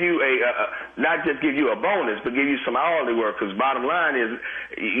need to give you not just give you a bonus, but give you some hourly work. Because bottom line is,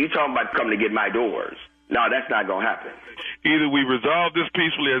 you talking about coming to get my doors. No, that's not going to happen. Either we resolve this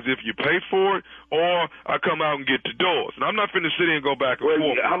peacefully as if you pay for it, or I come out and get the doors. And I'm not finna sit here and go back and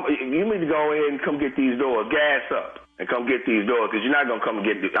forth. You need to go ahead and come get these doors. Gas up and come get these doors because you're not going to come and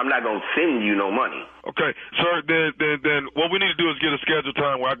get I'm not going to send you no money. Okay, sir, then what we need to do is get a scheduled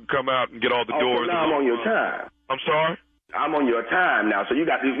time where I can come out and get all the doors. Now I'm on your time. I'm sorry? I'm on your time now, so you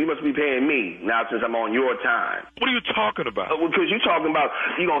must be paying me now since I'm on your time. What are you talking about? Because you're talking about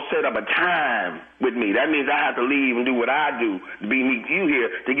you're going to set up a time with me. That means I have to leave and do what I do to meet you here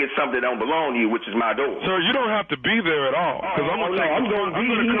to get something that don't belong to you, which is my door. Sir, you don't have to be there at all. Because I'm going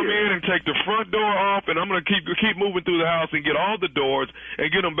to come in and take the front door off, and I'm going to keep moving through the house and get all the doors and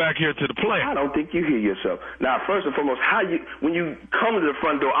get them back here to the plant. I don't think you hear yourself. Now, first and foremost, when you come to the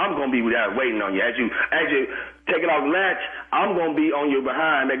front door, I'm going to be there waiting on you. As you taking off the latch, I'm going to be on your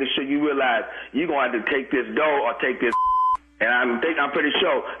behind, making sure you realize you're going to have to take this door or take this. And I'm pretty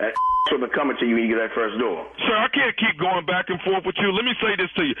sure that will be coming to you when you get that first door. Sir, I can't keep going back and forth with you. Let me say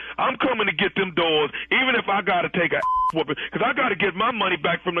this to you. I'm coming to get them doors, even if I got to take a whooping, because I got to get my money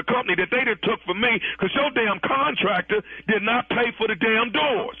back from the company that they done took from me, because your damn contractor did not pay for the damn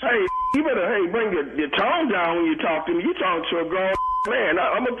doors. Hey, you better bring your tone down when you talk to me. You talking to a grown man.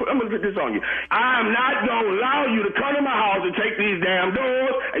 I'm gonna put this on you. I'm not gonna allow you to come to my house and take these damn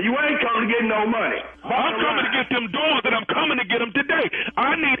doors, and you ain't coming to get no money. I'm coming to get them doors, and I'm coming to get them today.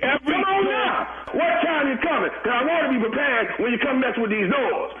 I need every. Come on now. What time you coming? Because I want to be prepared when you come mess with these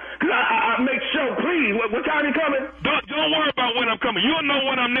doors. Because I make sure, please, what time you coming? Don't worry about when I'm coming. You'll know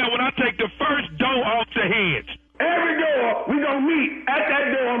when I'm there when I take the first door off the hinge. Every door, we gonna meet at that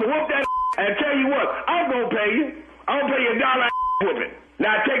door. I'm gonna whoop that and tell you what, I'm gonna pay you. I'm gonna pay you $1 whooping.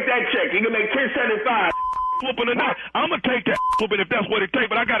 Now take that check. You can make $10.75. Whooping or not, I'm gonna take that whooping if that's what it takes.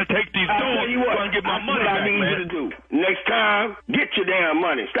 But I gotta take these doors so I can get my money back, I need you to do. Next time, get your damn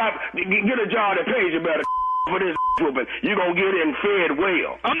money. Stop. Get a job that pays you better. For this whooping, you gonna get in fed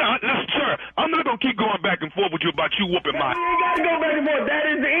well. I'm not, sir. I'm not gonna keep going back and forth with you about you whooping my. You ain't gotta go back and forth. That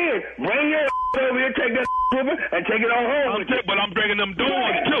is the end. Bring your over here, take that whooping, and take it on home. But I'm bringing them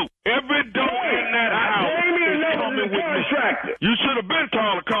doors too. Every door in that house is coming with me. You should have been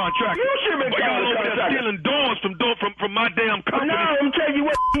calling a contractor. You should have been calling a contractor. Stealing doors from my damn company. No, I'm telling you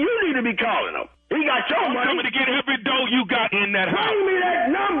what. You need to be calling them. He got your money. I'm coming to get every door you got in that house. Bring me that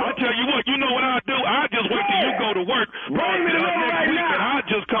number. I tell you what, you know what I'll do? I'll just wait till you go to work. Bring me the number right now. And I'll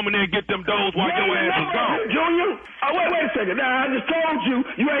just come in there and get them doors while your ass is gone. Junior, wait a second. Now, I just told you,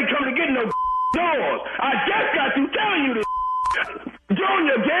 you ain't coming to get no doors. I just got through telling you this.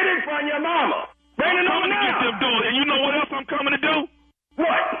 Junior, get it from your mama. Bring it on now. Get them doors. And you know what else I'm coming to do?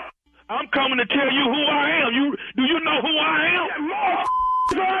 What? I'm coming to tell you who I am. Do you know who I am?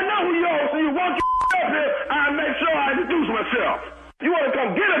 So I know who you are, so you walk your up here, I make sure I introduce myself. You want to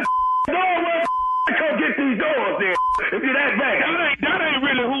come get a door, well, come get these doors then, if you're that bad. That ain't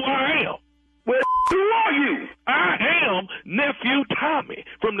really who I am. Well, who are you? I am Nephew Tommy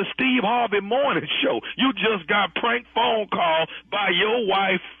from the Steve Harvey Morning Show. You just got prank phone call by your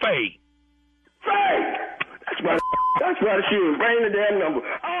wife, Faye. Faye? That's why she was bringing the damn number.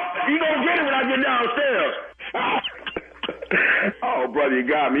 Oh, you gonna get it when I get downstairs. Oh, brother, you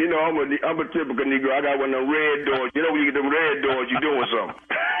got me. You know, I'm a typical Negro. I got one of them red doors. You know, when you get them red doors, you doing something.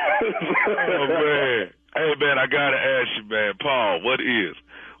 Oh, man. Hey, man, I got to ask you, man, Paul, what is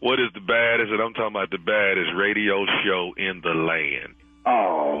the baddest, and I'm talking about the baddest radio show in the land?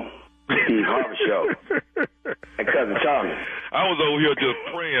 Oh, Steve Harvey Show. And Cousin Tommy. I was over here just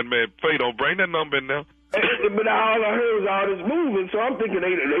praying, man. Faye, don't bring that number in now. But all I heard was all this moving, so I'm thinking they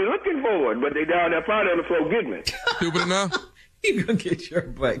looking for it, but they down there probably on the floor getting me. Stupid enough? You gonna get your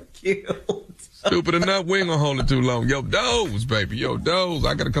butt killed. Stupid enough, we ain't gonna hold it too long. Yo, doze, baby. Yo, doze.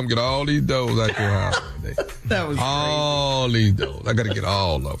 I gotta come get all these doze out your house today. That was all these doze. I gotta get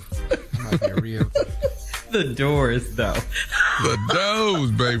all of them. Might be real. The doors, though. The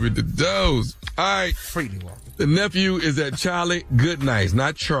doze, baby. The doze. All right. Freely walk. The nephew is at Charlie Goodnights.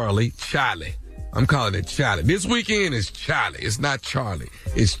 Not Charlie, Charlie. I'm calling it Charlie. This weekend is Charlie. It's not Charlie.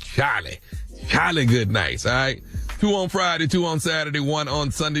 It's Charlie. Charlie Goodnights, all right? 2 on Friday, 2 on Saturday, 1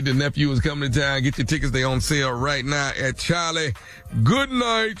 on Sunday. The nephew is coming to town. Get your tickets. They on sale right now at Charlie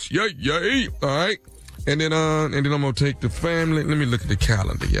Goodnights. Yay. All right. And then I'm going to take the family. Let me look at the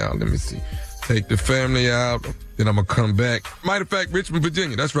calendar, y'all. Let me see. Take the family out. Then I'm going to come back. Matter of fact, Richmond,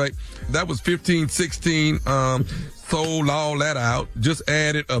 Virginia. That's right. That was 15, 16. Sold all that out. Just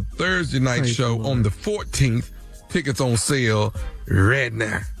added a Thursday night show on the 14th. Tickets on sale right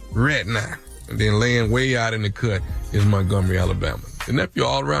now. And then laying way out in the cut is Montgomery, Alabama. The nephew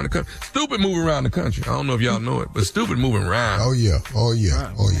all around the country. Stupid moving around the country. I don't know if y'all know it, but Stupid moving around. Oh, yeah. All you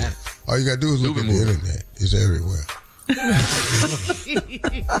got to do is look at the internet. It's everywhere.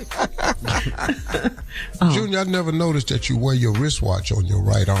 Junior, I never noticed that you wear your wristwatch on your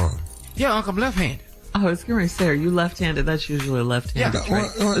right arm. Yeah, Uncle, I'm left-handed. Oh, I was going to say, are you left-handed? That's usually a left-handed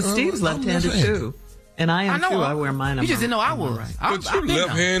trait. But Steve's left-handed, too. And I am, too. I wear mine on You just didn't know I was. Right. But you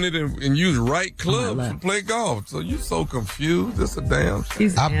left-handed and use right club to play golf. So you so confused. It's a damn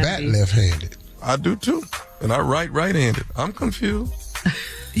shame. I bat left-handed. I do, too. And I right-handed. I'm confused.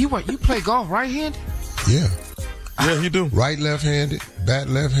 You play golf right-handed? Yeah. Yeah, you do. Right left-handed, bat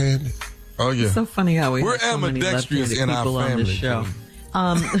left-handed. Oh, yeah. It's so funny how we're so ambidextrous in our family on this show.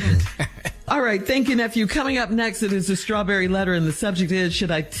 All right, thank you, nephew. Coming up next, it is a strawberry letter, and the subject is,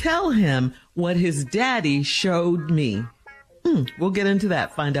 should I tell him what his daddy showed me? We'll get into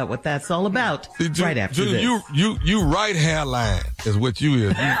that, find out what that's all about right after this. You right hairline is what you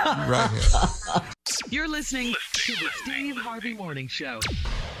is. You right hair. You're listening to the Steve Harvey Morning Show.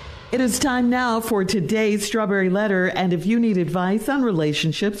 It is time now for today's Strawberry Letter, and if you need advice on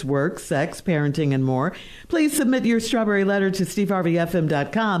relationships, work, sex, parenting, and more, please submit your Strawberry Letter to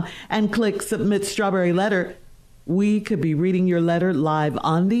steveharveyfm.com and click Submit Strawberry Letter. We could be reading your letter live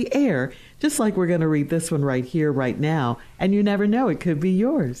on the air, just like we're going to read this one right here, right now, and you never know, it could be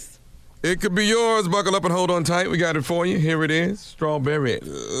yours. It could be yours. Buckle up and hold on tight. We got it for you. Here it is. Strawberry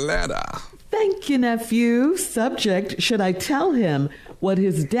Letter. Thank you, nephew. Subject, should I tell him what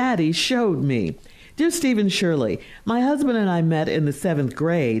his daddy showed me? Dear Stephen Shirley, my husband and I met in the 7th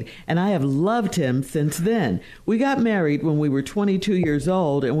grade, and I have loved him since then. We got married when we were 22 years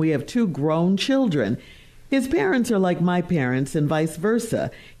old, and we have 2 grown children. His parents are like my parents and vice versa.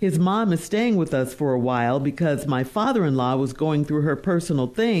 His mom is staying with us for a while because my father-in-law was going through her personal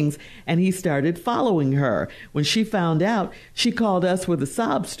things and he started following her. When she found out, she called us with a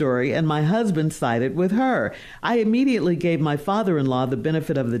sob story and my husband sided with her. I immediately gave my father-in-law the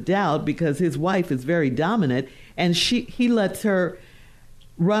benefit of the doubt because his wife is very dominant and he lets her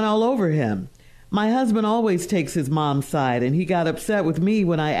run all over him. My husband always takes his mom's side, and he got upset with me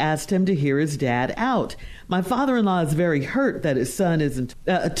when I asked him to hear his dad out. My father-in-law is very hurt that his son isn't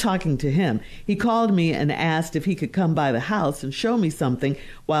talking to him. He called me and asked if he could come by the house and show me something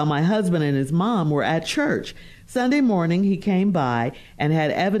while my husband and his mom were at church. Sunday morning, he came by and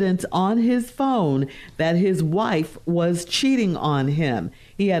had evidence on his phone that his wife was cheating on him.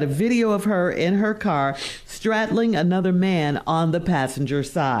 He had a video of her in her car straddling another man on the passenger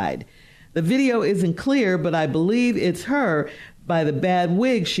side. The video isn't clear, but I believe it's her by the bad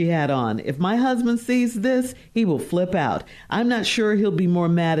wig she had on. If my husband sees this, he will flip out. I'm not sure he'll be more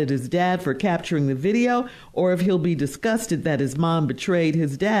mad at his dad for capturing the video or if he'll be disgusted that his mom betrayed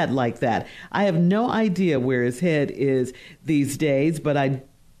his dad like that. I have no idea where his head is these days, but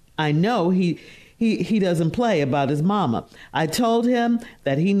I know he doesn't play about his mama. I told him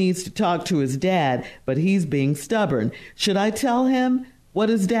that he needs to talk to his dad, but he's being stubborn. Should I tell him what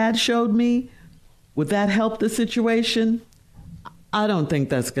his dad showed me? Would that help the situation? I don't think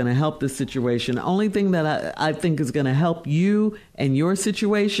that's going to help the situation. The only thing that I think is going to help you and your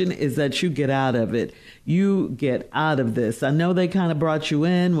situation is that you get out of it. You get out of this. I know they kind of brought you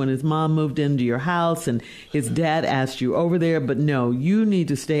in when his mom moved into your house and his dad asked you over there, but no, you need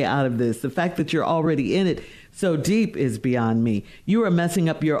to stay out of this. The fact that you're already in it so deep is beyond me. You are messing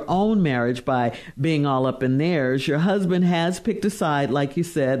up your own marriage by being all up in theirs. Your husband has picked a side, like you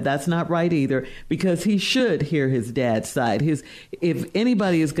said. That's not right either, because he should hear his dad's side. If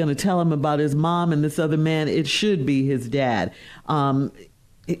anybody is going to tell him about his mom and this other man, it should be his dad.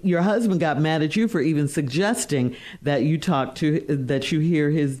 Your husband got mad at you for even suggesting that he hear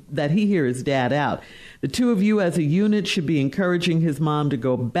his dad out. The two of you as a unit should be encouraging his mom to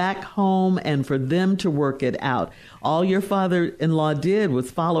go back home and for them to work it out. All your father-in-law did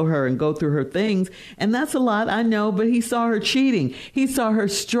was follow her and go through her things. And that's a lot, I know, but he saw her cheating. He saw her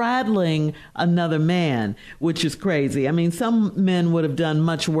straddling another man, which is crazy. I mean, some men would have done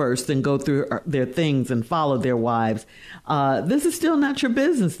much worse than go through their things and follow their wives. This is still not your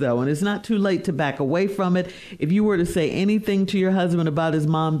business, though, and it's not too late to back away from it. If you were to say anything to your husband about his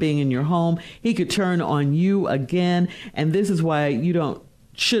mom being in your home, he could turn on you again, and this is why you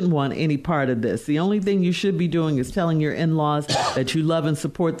shouldn't want any part of this. The only thing you should be doing is telling your in-laws that you love and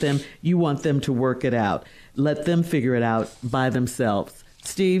support them. You want them to work it out. Let them figure it out by themselves.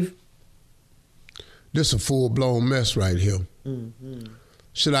 Steve? This is a full-blown mess right here. Mm-hmm.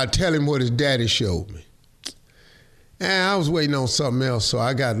 Should I tell him what his daddy showed me? I was waiting on something else, so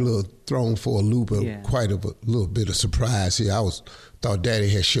I got a little thrown for a loop of quite a little bit of surprise here. Thought Daddy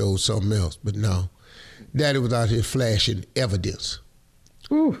had showed something else, but no. Daddy was out here flashing evidence.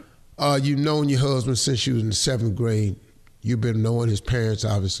 Ooh. You've known your husband since you was in the 7th grade. You've been knowing his parents,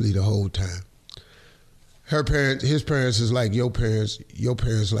 obviously, the whole time. His parents is like your parents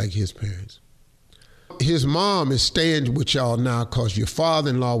like his parents. His mom is staying with y'all now because your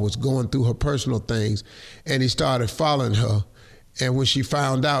father-in-law was going through her personal things and he started following her. And when she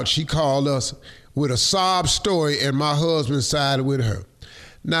found out, she called us with a sob story and my husband sided with her.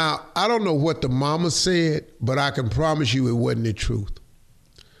 Now, I don't know what the mama said, but I can promise you it wasn't the truth.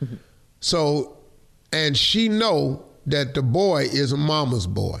 Mm-hmm. So, and she know that the boy is a mama's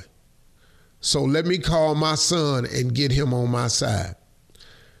boy. So let me call my son and get him on my side.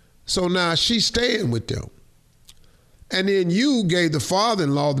 So now she's staying with them. And then you gave the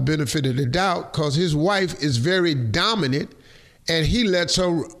father-in-law the benefit of the doubt because his wife is very dominant and he lets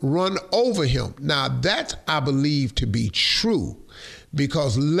her run over him. Now that I believe to be true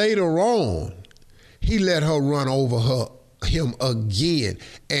because later on he let her run over him again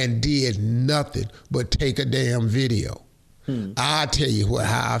and did nothing but take a damn video. I'll tell you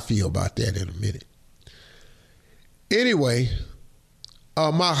how I feel about that in a minute. Anyway,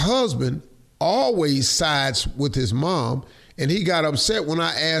 my husband always sides with his mom, and he got upset when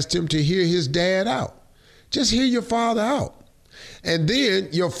I asked him to hear his dad out. Just hear your father out. And then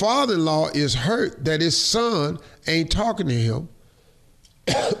your father-in-law is hurt that his son ain't talking to him.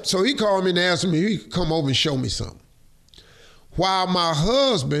 So he called me and asked me if he could come over and show me something. While my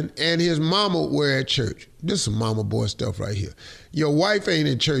husband and his mama were at church. This is some mama boy stuff right here. Your wife ain't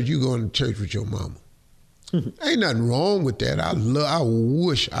in church, you going to church with your mama. Ain't nothing wrong with that. I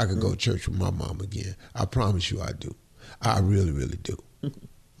wish I could go to church with my mom again. I promise you I do. I really, really do.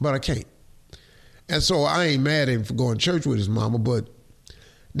 But I can't. And so I ain't mad at him for going to church with his mama, but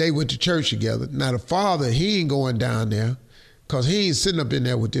they went to church together. Now the father, he ain't going down there because he ain't sitting up in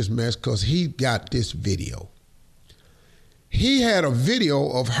there with this mess because he got this video. He had a video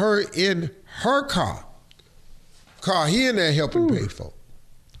of her in her car he in there helping pay for,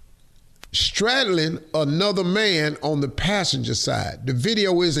 straddling another man on the passenger side. The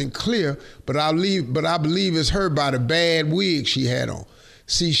video isn't clear, but I believe it's her by the bad wig she had on.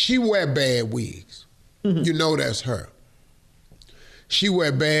 See, she wear bad wigs. You know that's her. She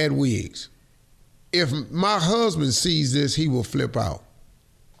wear bad wigs. If my husband sees this, he will flip out.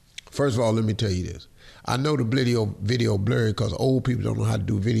 First of all, let me tell you this. I know the video blurry because old people don't know how to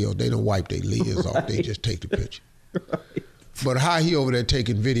do videos. They don't wipe their lids off. They just take the picture. Right. But how he over there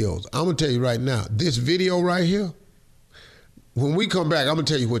taking videos? I'm going to tell you right now, this video right here, when we come back, I'm going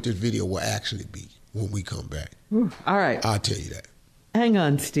to tell you what this video will actually be when we come back. All right. I'll tell you that. Hang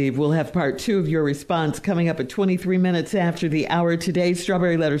on, Steve. We'll have part 2 of your response coming up at 23 minutes after the hour. Today's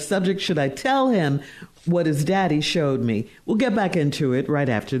Strawberry Letter subject, should I tell him what his daddy showed me? We'll get back into it right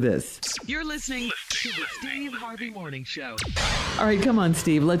after this. You're listening to the Steve Harvey Morning Show. All right, come on,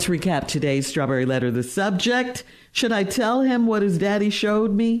 Steve. Let's recap today's Strawberry Letter. The subject, should I tell him what his daddy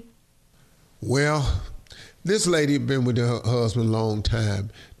showed me? Well, this lady had been with her husband a long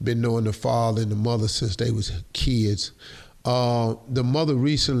time, been knowing the father and the mother since they was kids. The mother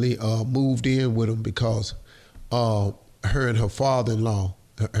recently moved in with him because her and her father-in-law,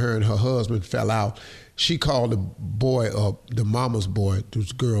 her and her husband fell out. She called the boy up, the mama's boy,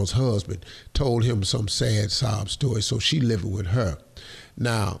 this girl's husband, told him some sad sob story, so she living with her.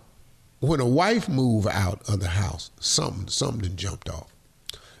 Now, when a wife move out of the house, something done jumped off.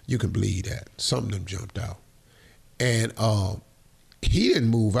 You can believe that. Something done jumped out. And he didn't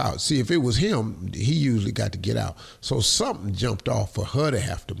move out. See, if it was him, he usually got to get out. So something jumped off for her to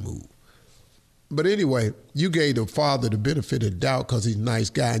have to move. But anyway, you gave the father the benefit of the doubt because he's a nice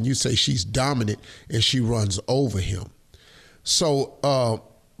guy, and you say she's dominant and she runs over him. So,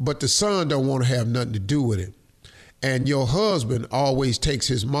 but the son don't want to have nothing to do with it. And your husband always takes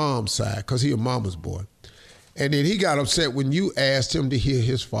his mom's side because he's a mama's boy. And then he got upset when you asked him to hear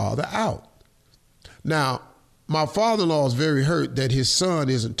his father out. Now, my father-in-law is very hurt that his son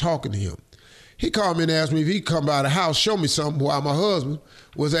isn't talking to him. He called me and asked me if he'd come by the house, show me something while my husband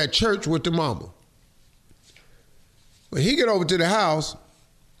was at church with the mama. When he get over to the house,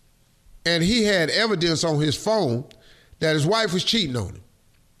 and he had evidence on his phone that his wife was cheating on him.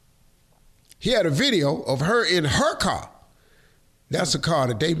 He had a video of her in her car. That's the car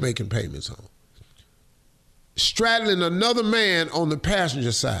that they making payments on. Straddling another man on the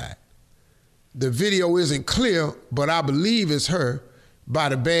passenger side. The video isn't clear, but I believe it's her by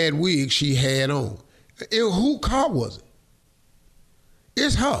the bad wig she had on. Who car was it?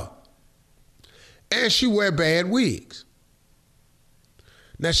 It's her. And she wear bad wigs.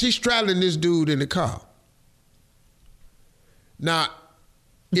 Now she's straddling this dude in the car. Now,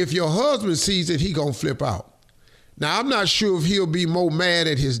 if your husband sees it, he gonna flip out. Now, I'm not sure if he'll be more mad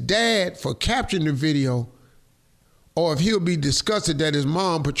at his dad for capturing the video or if he'll be disgusted that his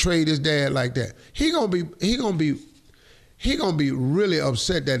mom portrayed his dad like that. He gonna be really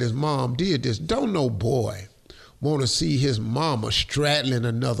upset that his mom did this. Don't no boy want to see his mama straddling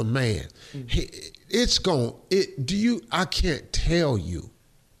another man. I can't tell you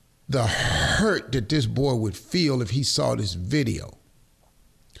the hurt that this boy would feel if he saw this video.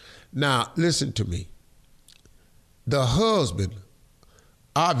 Now, listen to me. The husband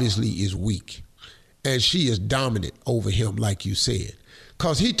obviously is weak, and she is dominant over him, like you said,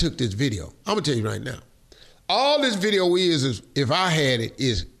 because he took this video. I'm going to tell you right now. All this video is, if I had it,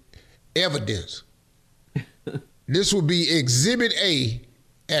 is evidence. This would be Exhibit A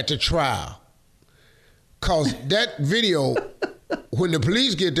at the trial. Because that video, when the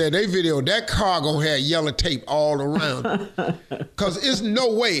police get there, they video, that car going to have yellow tape all around. Because it's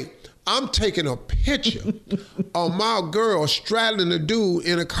no way I'm taking a picture of my girl straddling a dude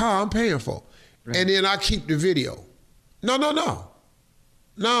in a car I'm paying for. Right. And then I keep the video. No.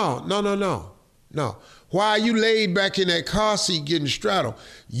 While you laid back in that car seat getting straddled,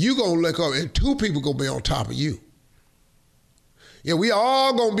 you gonna look up and two people gonna be on top of you. Yeah, we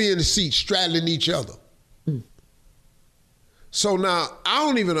all gonna be in the seat straddling each other. So now, I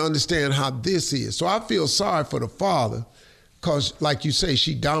don't even understand how this is. So I feel sorry for the father because, like you say,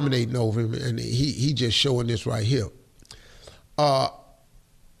 she dominating over him and he just showing this right here. I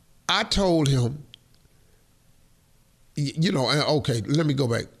told him, okay, let me go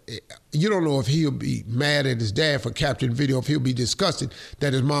back. You don't know if he'll be mad at his dad for capturing video, if he'll be disgusted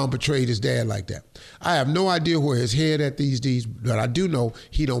that his mom betrayed his dad like that. I have no idea where his head at these days, but I do know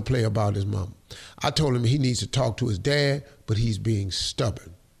he don't play about his mom. I told him he needs to talk to his dad, but he's being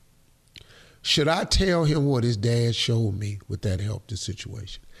stubborn. Should I tell him what his dad showed me? Would that help the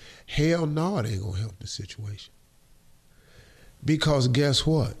situation? Hell no, it ain't gonna help the situation. Because guess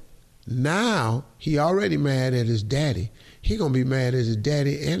what? Now he already mad at his daddy. He gonna be mad at his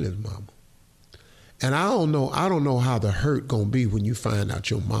daddy and his mama. And I don't know how the hurt gonna be when you find out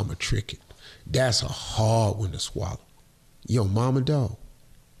your mama tricking. That's a hard one to swallow. Your mama dog.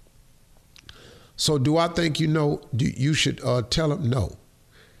 So do I think you should tell him? No.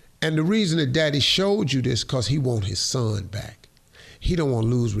 And the reason that daddy showed you this because he want his son back. He don't want to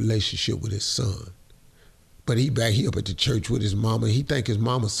lose relationship with his son. But he back here up at the church with his mama. He think his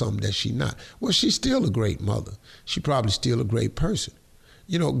mama's something that she not. Well, she's still a great mother. She probably still a great person.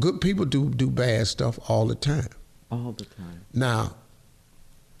 Good people do bad stuff all the time. All the time. Now,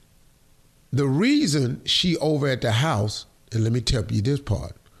 the reason she over at the house, and let me tell you this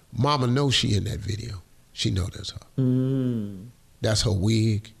part, mama knows she in that video. She know that's her. Mm. That's her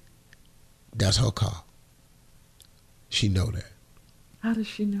wig. That's her car. She know that. How does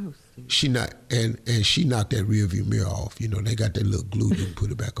she know, Steve? She not, and she knocked that rear view mirror off. They got that little glue, you can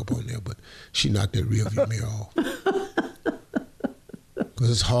put it back up on there, but she knocked that rear view mirror off.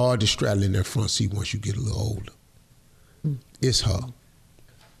 Because it's hard to straddle in that front seat once you get a little older. It's her.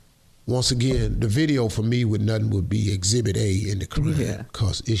 Once again, the video for me would be Exhibit A in the crime,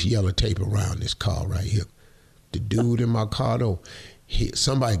 because it's yellow tape around this car right here. The dude in my car, though,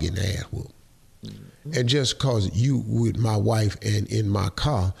 somebody getting ass whooped. And just because you with my wife and in my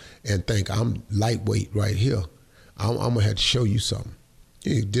car and think I'm lightweight right here, I'm going to have to show you something.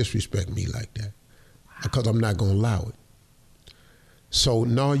 You disrespect me like that because I'm not going to allow it. So,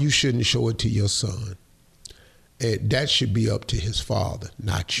 no, you shouldn't show it to your son. That should be up to his father,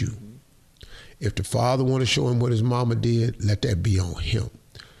 not you. If the father want to show him what his mama did, let that be on him.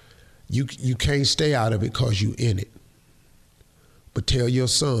 You can't stay out of it because you in it. But tell your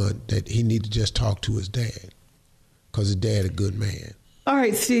son that he need to just talk to his dad because his dad a good man. All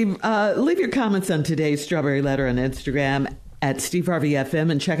right, Steve, leave your comments on today's Strawberry Letter on Instagram at Steve Harvey FM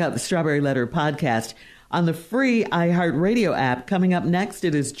and check out the Strawberry Letter podcast on the free iHeartRadio app. Coming up next,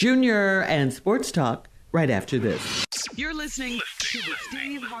 it is Junior and Sports Talk right after this. You're listening to the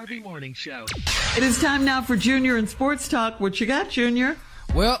Steve Harvey Morning Show. It is time now for Junior and Sports Talk. What you got, Junior?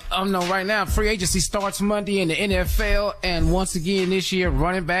 Well, right now, free agency starts Monday in the NFL, and once again this year,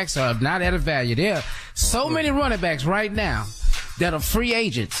 running backs are not at a value. There are so many running backs right now that are free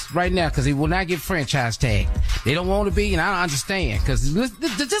agents right now because they will not get franchise tagged. They don't want to be, and I don't understand because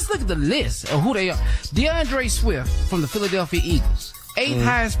just look at the list of who they are. DeAndre Swift from the Philadelphia Eagles. 8th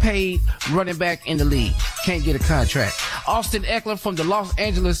highest paid running back in the league. Can't get a contract. Austin Eckler from the Los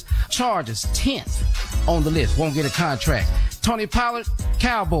Angeles Chargers. 10th on the list. Won't get a contract. Tony Pollard,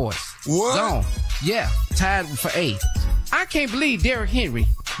 Cowboys. What? Gone. Yeah, tied for 8th. I can't believe Derrick Henry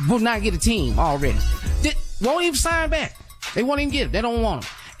will not get a team already. Won't even sign back. They won't even get it. They don't want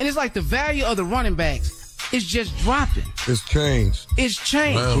him. And it's like the value of the running backs is just dropping. It's changed. It's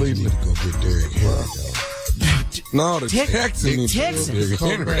changed. Well, Cleveland go get Derrick Henry, though. No, the Texans. Texans.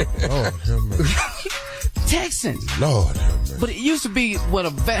 Texans. Lord have mercy. But it used to be when a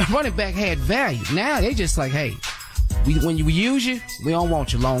running back had value. Now they just like, hey, when you use you, we don't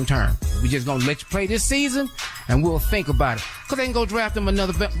want you long term. We just gonna let you play this season, and we'll think about it. Cause they can go draft them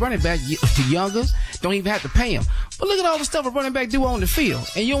another running back, younger, don't even have to pay him. But look at all the stuff a running back do on the field,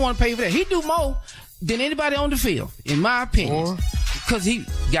 and you don't want to pay for that. He do more than anybody on the field, in my opinion. Because he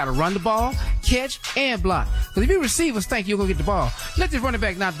got to run the ball, catch, and block. Because if your receivers think you're going to get the ball, let this running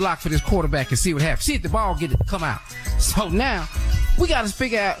back not block for this quarterback and see what happens. See if the ball come out. So now, we got to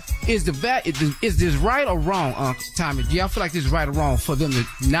figure out, is this right or wrong, Tommy? Do y'all feel like this is right or wrong for them to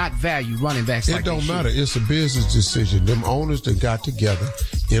not value running backs like that? It don't matter. It's a business decision. Them owners that got together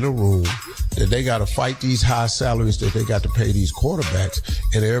in a room, that they got to fight these high salaries that they got to pay these quarterbacks,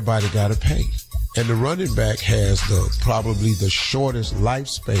 and everybody got to pay. And the running back has probably the shortest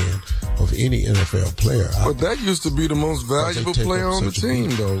lifespan of any NFL player. But that used to be the most valuable player on the team,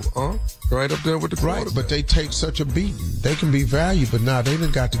 though, huh? Right up there with the quarterback. Right, but they take such a beating. They can be valued, but now they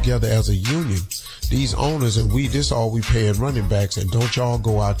done got together as a union. These owners, and this all we paying running backs, and don't y'all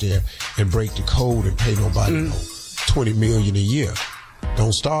go out there and break the code and pay nobody $20 million a year.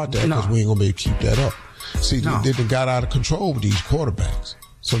 Don't start that because we ain't going to be able to keep that up. See, they done got out of control with these quarterbacks.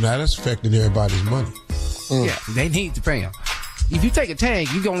 So now that's affecting everybody's money. Yeah, they need to pay him. If you take a tag,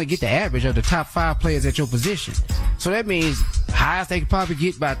 you can only get the average of the top 5 players at your position. So that means highest they could probably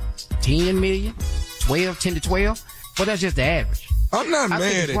get about 10 million, 10 to 12. But that's just the average. I'm not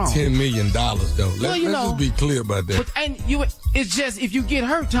mad at $10 million though. Let's just be clear about that. But it's just if you get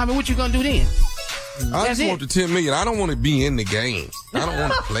hurt, Tommy, what you gonna do then? I just want the $10 million. I don't want to be in the game. I don't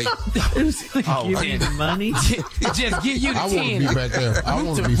want to play. Give you the money. Just give you the 10. I want to be back there. I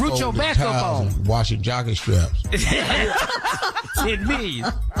want to be root your back up on. Washing jockey straps. 10 million.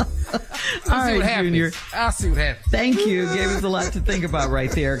 All right, Junior. I'll see what happens. Thank you. Gave us a lot to think about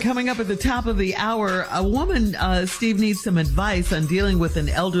right there. Coming up at the top of the hour, a woman, Steve, needs some advice on dealing with an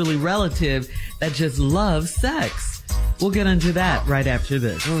elderly relative that just loves sex. We'll get into that right after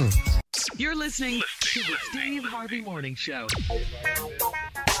this. You're listening to the Steve Harvey Morning Show.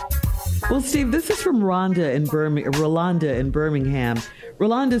 Well, Steve, this is from Rolanda in Birmingham.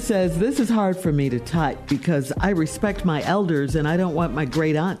 Rolanda says, this is hard for me to type because I respect my elders and I don't want my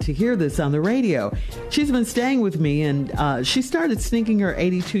great aunt to hear this on the radio. She's been staying with me and she started sneaking her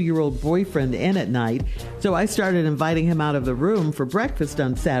 82-year-old boyfriend in at night. So I started inviting him out of the room for breakfast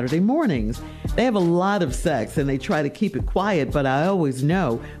on Saturday mornings. They have a lot of sex and they try to keep it quiet, but I always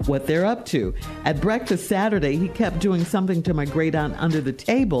know what they're up to. At breakfast Saturday, he kept doing something to my great aunt under the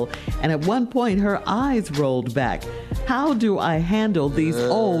table, and at one point her eyes rolled back. How do I handle these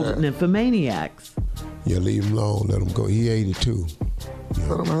old nymphomaniacs? Yeah, leave him alone. Let him go. He 82. Yeah.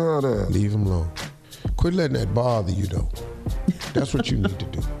 Let him have that. Leave him alone. Quit letting that bother you, though. That's what you need to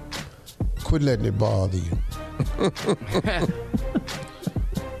do. Quit letting it bother you.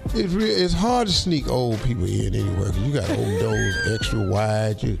 It's hard to sneak old people in anywhere because you got old doors extra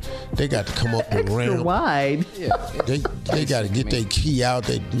wide. They got to come up the ramp. Extra wide? Yeah. They got to get their key out.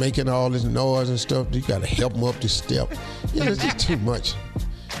 They making all this noise and stuff. You got to help them up the step. It's just too much.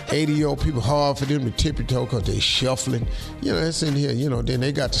 80-year-old people, hard for them to tippy-toe because they shuffling. It's in here. Then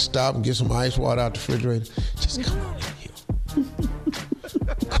they got to stop and get some ice water out the refrigerator. Just come on in here.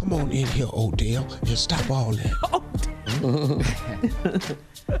 Come on in here, Odell, and stop all that.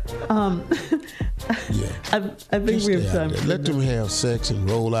 I think we have time. Let them have sex and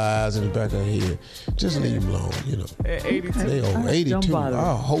roll eyes in the back of their head. Just leave them alone, At 82. They old. 82.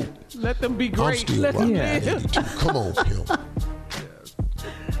 I hope. Let them be great. I'm still rocking at 82. Come on, Pimp.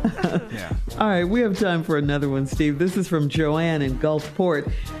 All right, we have time for another one, Steve. This is from Joanne in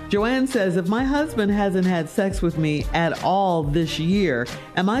Gulfport. Joanne says, if my husband hasn't had sex with me at all this year,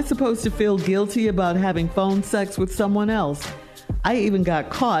 am I supposed to feel guilty about having phone sex with someone else? I even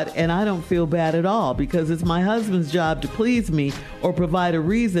got caught, and I don't feel bad at all because it's my husband's job to please me or provide a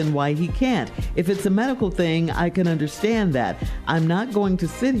reason why he can't. If it's a medical thing, I can understand that. I'm not going to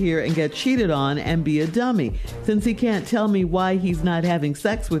sit here and get cheated on and be a dummy. Since he can't tell me why he's not having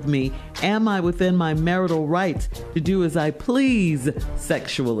sex with me, am I within my marital rights to do as I please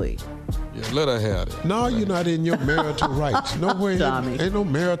sexually? Yeah, let her have it. No, you're not in your marital rights. No way. Ain't no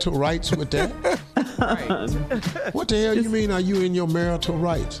marital rights with that. Right. What the hell you mean, are you in your marital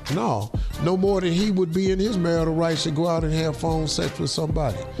rights? No more than he would be in his marital rights to go out and have phone sex with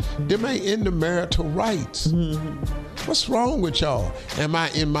somebody. Them ain't in the marital rights. Mm-hmm. What's wrong with y'all? Am I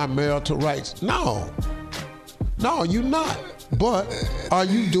in my marital rights? No, you're not. But are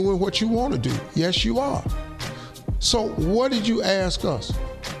you doing what you want to do? Yes, you are. So what did you ask us?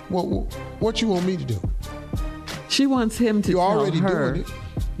 What you want me to do? She wants him to tell her, doing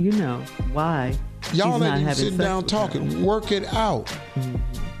it. Why. Y'all ain't even sitting down talking. Work it out. Mm-hmm.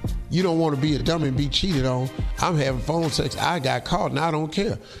 You don't want to be a dummy and be cheated on. I'm having phone sex. I got caught and I don't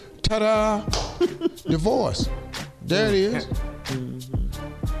care. Ta-da! Divorce. There it is.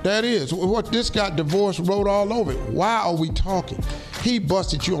 Mm-hmm. That is. What this got divorce wrote all over it. Why are we talking? He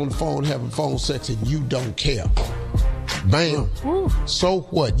busted you on the phone having phone sex and you don't care. Bam. Woo. So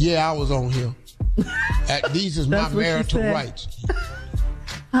what? Yeah, I was on here. These is my marital rights.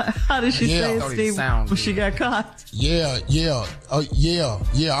 How did she say it, Steve, when she got caught? Yeah.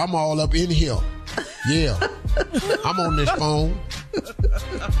 I'm all up in here. Yeah. I'm on this phone.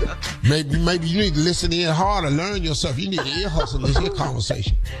 Maybe you need to listen in harder, learn yourself. You need to ear hustle this here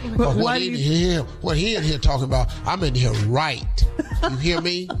conversation. But what he in here talking about, I'm in here right. You hear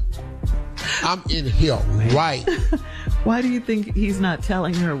me? I'm in here right. Why do you think he's not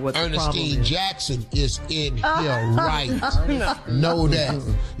telling her what the problem is? Ernestine Jackson is in here right. Know that.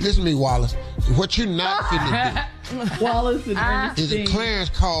 Listen to me, Wallace. What you're not finna do, Wallace and Ernestine, is if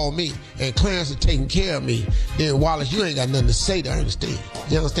Clarence called me and Clarence is taking care of me, then Wallace, you ain't got nothing to say to Ernestine.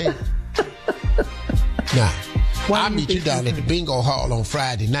 You understand? Nah. I'll meet you down at the bingo hall on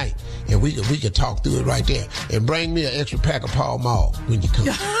Friday night, and we could talk through it right there. And bring me an extra pack of Pall Mall when you come.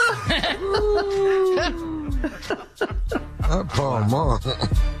 Pall Mall.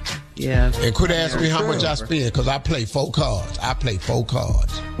 Yeah. And quit asking me how much I spend, because I play 4 cards.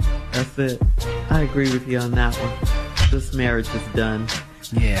 That's it. I agree with you on that one. This marriage is done.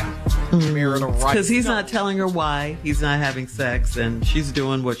 Yeah. Because he's not telling her why he's not having sex, and she's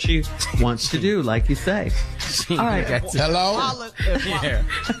doing what she wants to do, like you say. All right. Hello? Yeah.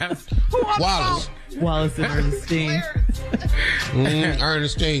 Wallace. Wallace and Ernestine.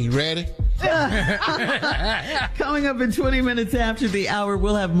 Ernestine, you ready? Coming up in 20 minutes after the hour,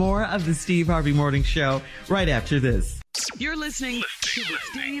 we'll have more of the Steve Harvey Morning Show right after this. You're listening to the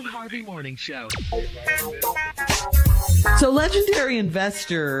Steve Harvey Morning Show. So legendary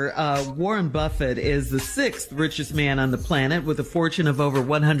investor Warren Buffett is the 6th richest man on the planet with a fortune of over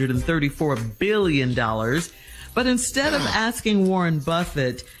 $134 billion. But instead of asking Warren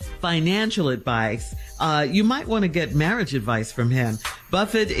Buffett financial advice, you might want to get marriage advice from him.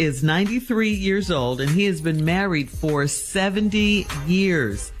 Buffett is 93 years old, and he has been married for 70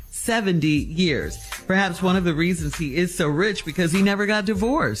 years. 70 years. Perhaps one of the reasons he is so rich because he never got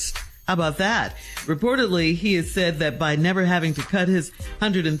divorced. How about that? Reportedly, he has said that by never having to cut his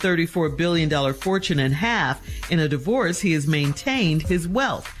 $134 billion fortune in half in a divorce, he has maintained his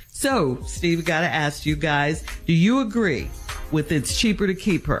wealth. So, Steve, got to ask you guys, do you agree with it's cheaper to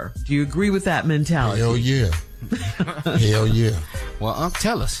keep her? Do you agree with that mentality? Hell yeah. Hell yeah. Well,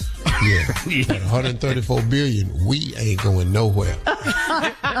 tell us. Yeah. At 134 billion, we ain't going nowhere.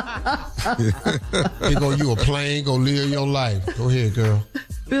 Here go you a plane, go live your life. Go ahead, girl.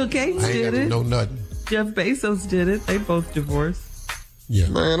 Bill Gates I ain't did got to it. know nothing. Jeff Bezos did it. They both divorced. Yeah.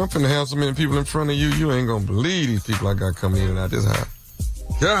 Man, I'm finna have so many people in front of you. You ain't gonna believe these people I got coming in and out this house.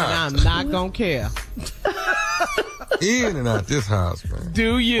 God. And I'm not gonna care. In and out this house, man.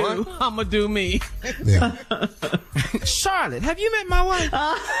 Do you? What? I'ma do me. Yeah. Charlotte, have you met my wife?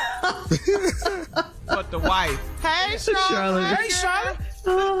 But the wife. Hey, Charlotte. Hey, Charlotte.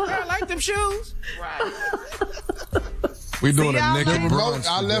 I like them shoes. Right. We doing See, a naked Remote, brunch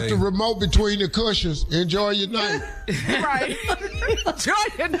I left today. the remote between the cushions. Enjoy your night. Right. Enjoy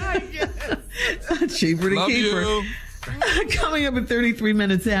your night. Yes. Cheaper to Love keep her. you. Coming up in 33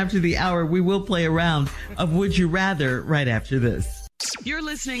 minutes after the hour, we will play a round of Would You Rather right after this. You're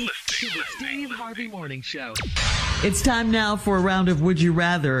listening to the Steve Harvey Morning Show. It's time now for a round of Would You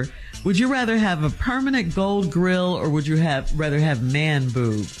Rather. Would you rather have a permanent gold grill or would you rather have man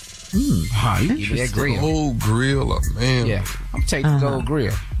boobs? Oh, you give me that grill. Gold grill, man. Yeah, I'm taking the gold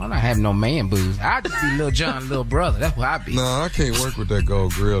grill. I'm not having no man boobs. I'd just be Lil John's little brother. That's what I'd be. No, I can't work with that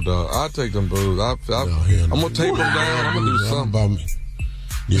gold grill, dog. I'll take them boobs. I'm gonna tape them down. I'm gonna do something. About me.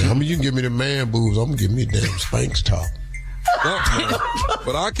 Yeah, you can give me the man boobs. I'm gonna give me a damn Spanx top. No,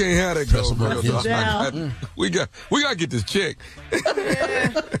 but I can't have that gold grill, dog. Down. We got to get this check.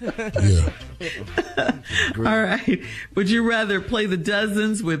 Yeah. All right. Would you rather play the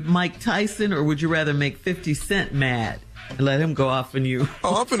dozens with Mike Tyson or would you rather make 50 Cent mad and let him go off on you?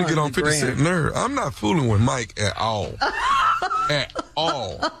 Oh, I'm finna get on 50 Cent nerve. I'm not fooling with Mike at all. At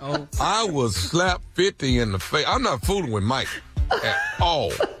all. Oh. I was slap 50 in the face. I'm not fooling with Mike at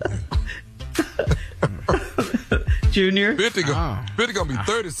all. Junior? 50 gonna be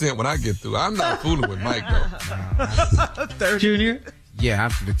 30 Cent when I get through. I'm not fooling with Mike, though. Junior? Yeah,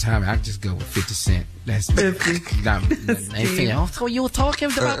 after the time, I just go with 50 Cent. That's 50. Ain't saying, oh, so you were talking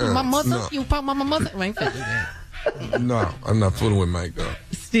about my mother? No. You were talking about my mother? I ain't finna do that. No, I'm not fooling with Mike, though.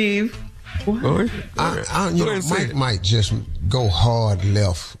 Steve? What? Go ahead. You Go know, ahead, say Mike it. might just go hard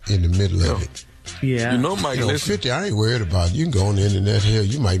left in the middle of it. Yeah. You know Mike, You know, listen. 50, I ain't worried about it. You can go on the internet. Hell,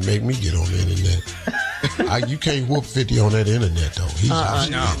 you might make me get on the internet. You can't whoop 50 on that internet, though. He's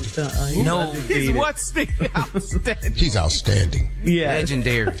outstanding. No. He's what, Steve? Outstanding. He's outstanding. Yeah.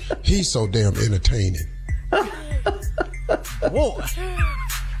 Legendary. He's so damn entertaining. Boy.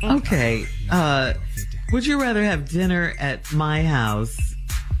 Okay. Would you rather have dinner at my house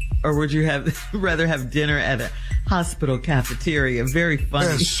or would you rather have dinner at a hospital cafeteria? Very funny.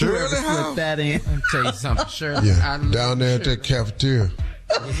 At Shirley Whoever slipped House? that in. Let me tell you something, Shirley. Yeah, down there at that cafeteria.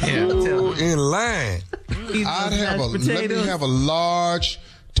 Ooh, in line. Let me have a large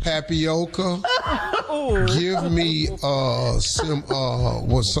tapioca. Give me some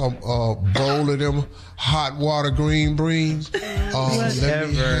bowl of them hot water green beans. Let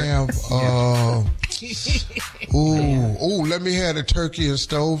me have let me have the turkey and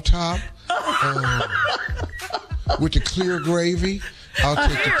stovetop with the clear gravy. I'll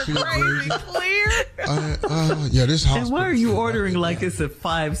take the clear gravy. Yeah, this hospital. And why are you ordering like it's a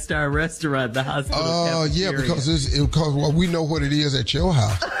 5-star restaurant, the hospital cafeteria? Yeah, because we know what it is at your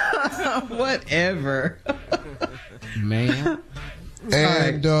house. Whatever. Man.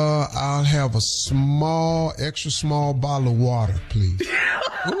 And I'll have a extra small bottle of water, please.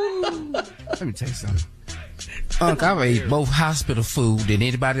 Let me tell you something. Unc, I've ate both hospital food than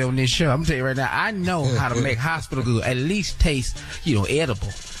anybody on this show. I'm telling you right now, I know how to make hospital food at least taste,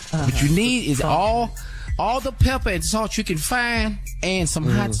 edible. What you need is all the pepper and salt you can find and some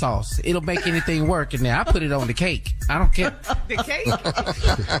hot sauce. It'll make anything work in there. I put it on the cake. I don't care. The cake?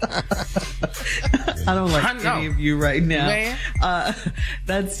 I don't like any of you right now. Man.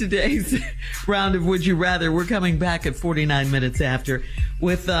 That's today's round of Would You Rather. We're coming back at 49 minutes after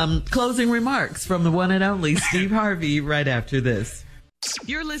with closing remarks from the one and only Steve Harvey right after this.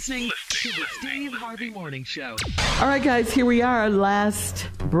 You're listening to the Steve Harvey Morning Show. All right, guys, here we are, last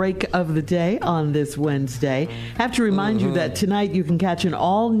break of the day on this Wednesday. Have to remind you that tonight you can catch an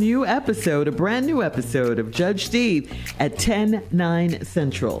all-new episode, a brand-new episode of Judge Steve at 10/9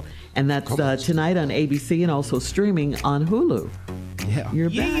 Central. And that's tonight on ABC and also streaming on Hulu. Yeah.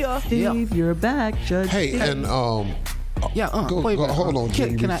 You're back, Steve. You're back, Judge Steve. And hold on,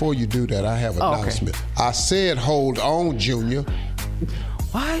 Junior. Before you do that, I have an announcement. Okay. I said hold on, Junior.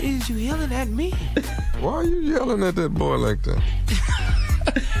 Why is you yelling at me? Why are you yelling at that boy like that?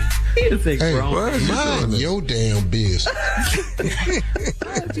 He is a grown man. Mind your damn business.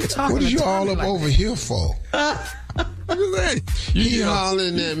 What are you all up over here for? Look at that. He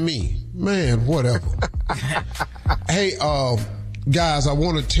hollering at me. Man, whatever. Hey, guys, I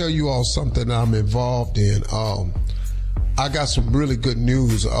want to tell you all something that I'm involved in. I got some really good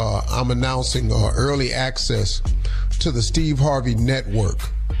news. I'm announcing early access to the Steve Harvey Network.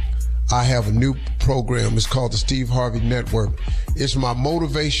 I have a new program. It's called the Steve Harvey Network. It's my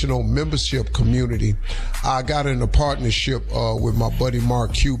motivational membership community. I got in a partnership with my buddy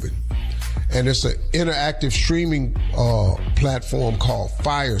Mark Cuban. And it's an interactive streaming platform called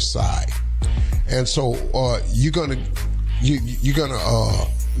Fireside. And so you're gonna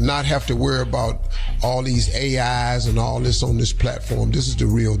not have to worry about all these AIs and all this on this platform. This is the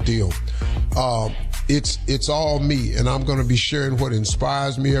real deal. It's all me, and I'm going to be sharing what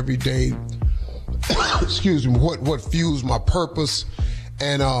inspires me every day. Excuse me, what fuels my purpose.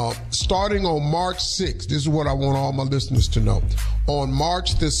 And starting on March 6th, this is what I want all my listeners to know. On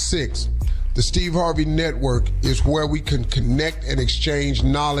March the 6th, the Steve Harvey Network is where we can connect and exchange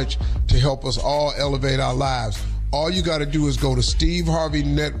knowledge to help us all elevate our lives. All you got to do is go to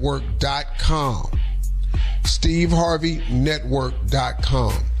steveharveynetwork.com.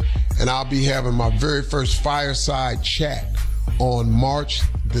 steveharveynetwork.com. And I'll be having my very first fireside chat on March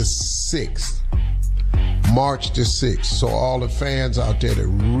the 6th. March the 6th. So all the fans out there that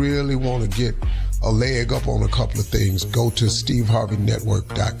really want to get a leg up on a couple of things, go to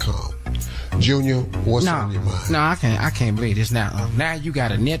steveharveynetwork.com. Junior, what's on your mind? No, I can't believe this now. Now you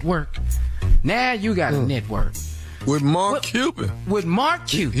got a network. Now you got a network. With Mark Cuban. With Mark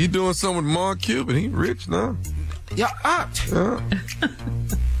Cuban. He doing something with Mark Cuban. He rich now.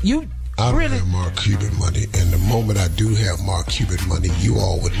 You I really? don't have Mark Cuban money, and the moment I do have Mark Cuban money, you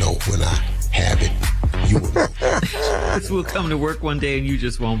all would know when I have it. You will know. We'll come to work one day and you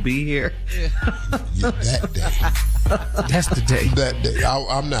just won't be here. That day. That's the day. That day.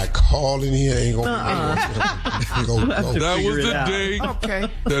 I'm not calling here. Ain't gonna go. That was the day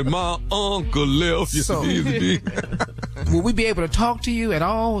that my uncle left. So, will we be able to talk to you at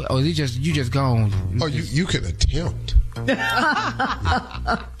all, or is it you just gone? Oh, you can attempt.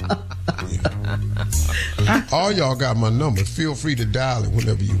 All y'all got my number. Feel free to dial it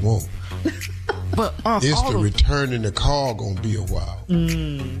whenever you want. But it's the returning the call gonna be a while.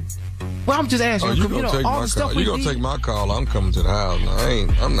 Well, I'm just asking. You gonna take my call? You gonna take my call? I'm coming to the house. No,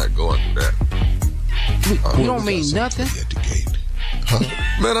 I'm not going to that. You don't mean nothing. At the gate. Huh?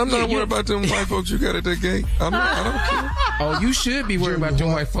 Man, I'm not worried about them white folks you got at that gate. I don't care. Oh, you should be worried about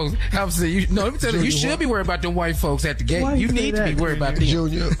them white folks. I was saying, let me tell you, you should be worried about them white folks at the gate. You need to be worried about them.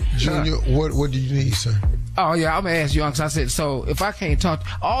 Junior, what do you need, sir? Oh, yeah, I'm going to ask you, Uncle. I said, so if I can't talk,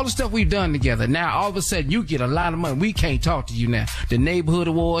 all the stuff we've done together, now all of a sudden you get a lot of money. We can't talk to you now. The neighborhood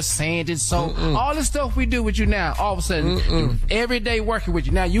awards, sand and soap, all the stuff we do with you now, all of a sudden, every day working with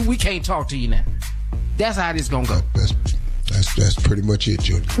you, now we can't talk to you now. That's how this going to go. That's pretty much it,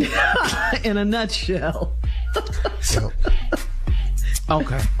 Junior. In a nutshell.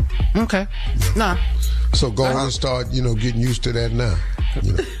 Okay. Yeah. Nah. So go on and start, getting used to that now.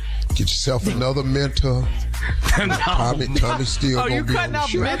 Get yourself another mentor. Tommy still gonna be on the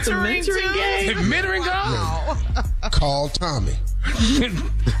show. Mentoring game? Mentoring game? Yeah. Call Tommy.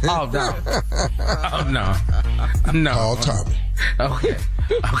 Oh no. Call Tommy.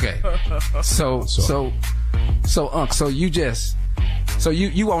 Okay. So Unc, so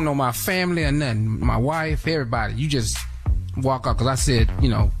you won't know my family or nothing, my wife, everybody. You just walk out, because I said,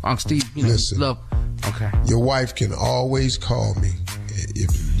 Unc Steve, listen, love. Okay. Your wife can always call me.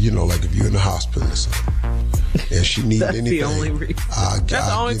 If like if you're in the hospital or something, and she needs anything. The only reason. That's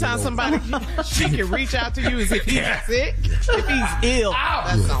the only time she can reach out to you is if he's sick, if he's ill.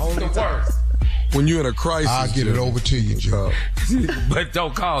 That's the only time. When you're in a crisis, I'll get it over to you, Joe. But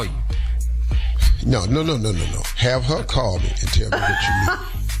don't call you. No. Have her call me and tell me what you need.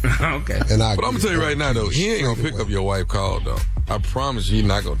 Okay. And but I'm gonna tell you right now, though, he ain't gonna pick up your wife call, though. I promise you, he's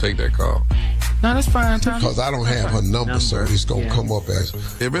not gonna take that call. No, that's fine, Tommy. Because I don't have her number, so it's gonna come up as.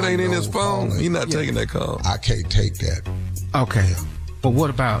 If it ain't in his phone, he's not taking that call. I can't take that. Okay. Yeah. But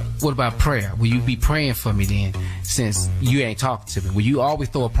what about prayer? Will you be praying for me then, since you ain't talking to me? Will you always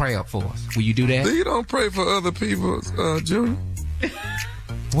throw a prayer up for us? Will you do that? You don't pray for other people, Junior.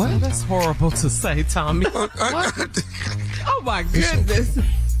 What? That's horrible to say, Tommy. Oh my goodness.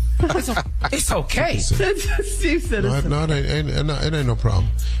 It's okay. Steve said no, it ain't no problem.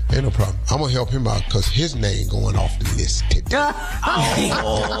 Ain't no problem. I'm gonna help him out because his name going off the list today.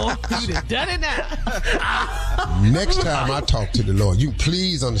 Oh, you done it now. Next time I talk to the Lord, you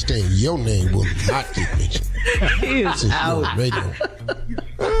please understand your name will not get mentioned. He is out. On radio.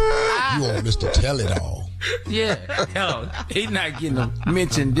 You want Mr. Tell It All. Yeah, no, he's not getting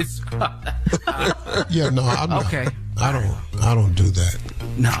mentioned. This. Yeah, no, I'm not. Okay. I don't do that.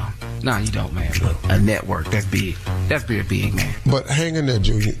 No, you don't, man. Look, a network, that's big. That's very big, man. But hang in there,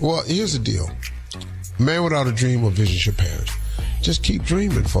 Junior. Well, here's the deal. Man without a dream or vision should perish. Just keep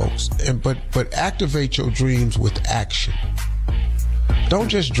dreaming, folks. But activate your dreams with action. Don't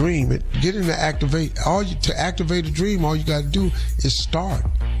just dream it. Get in to activate. To activate a dream, all you got to do is start.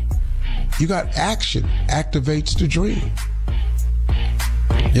 You got action activates the dream.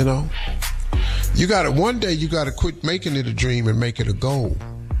 You know? One day you got to quit making it a dream and make it a goal.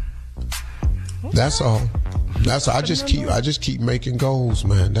 That's all. I just keep making goals,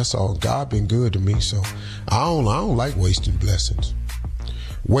 man. That's all. God been good to me, so I don't like wasting blessings.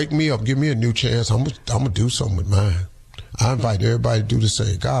 Wake me up, give me a new chance. I'm gonna do something with mine. I invite everybody to do the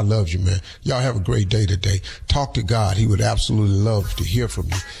same. God loves you, man. Y'all have a great day today. Talk to God. He would absolutely love to hear from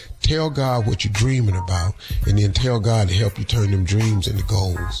you. Tell God what you're dreaming about, and then tell God to help you turn them dreams into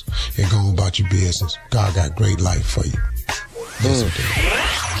goals and go about your business. God got great life for you. Yes,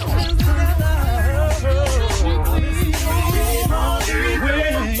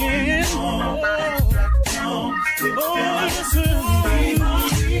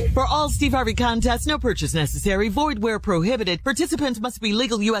 For all Steve Harvey contests, no purchase necessary, void where prohibited. Participants must be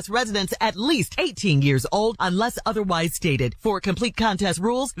legal U.S. residents at least 18 years old unless otherwise stated. For complete contest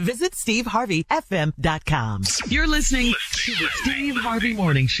rules, visit SteveHarveyFM.com. You're listening to the Steve Harvey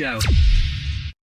Morning Show.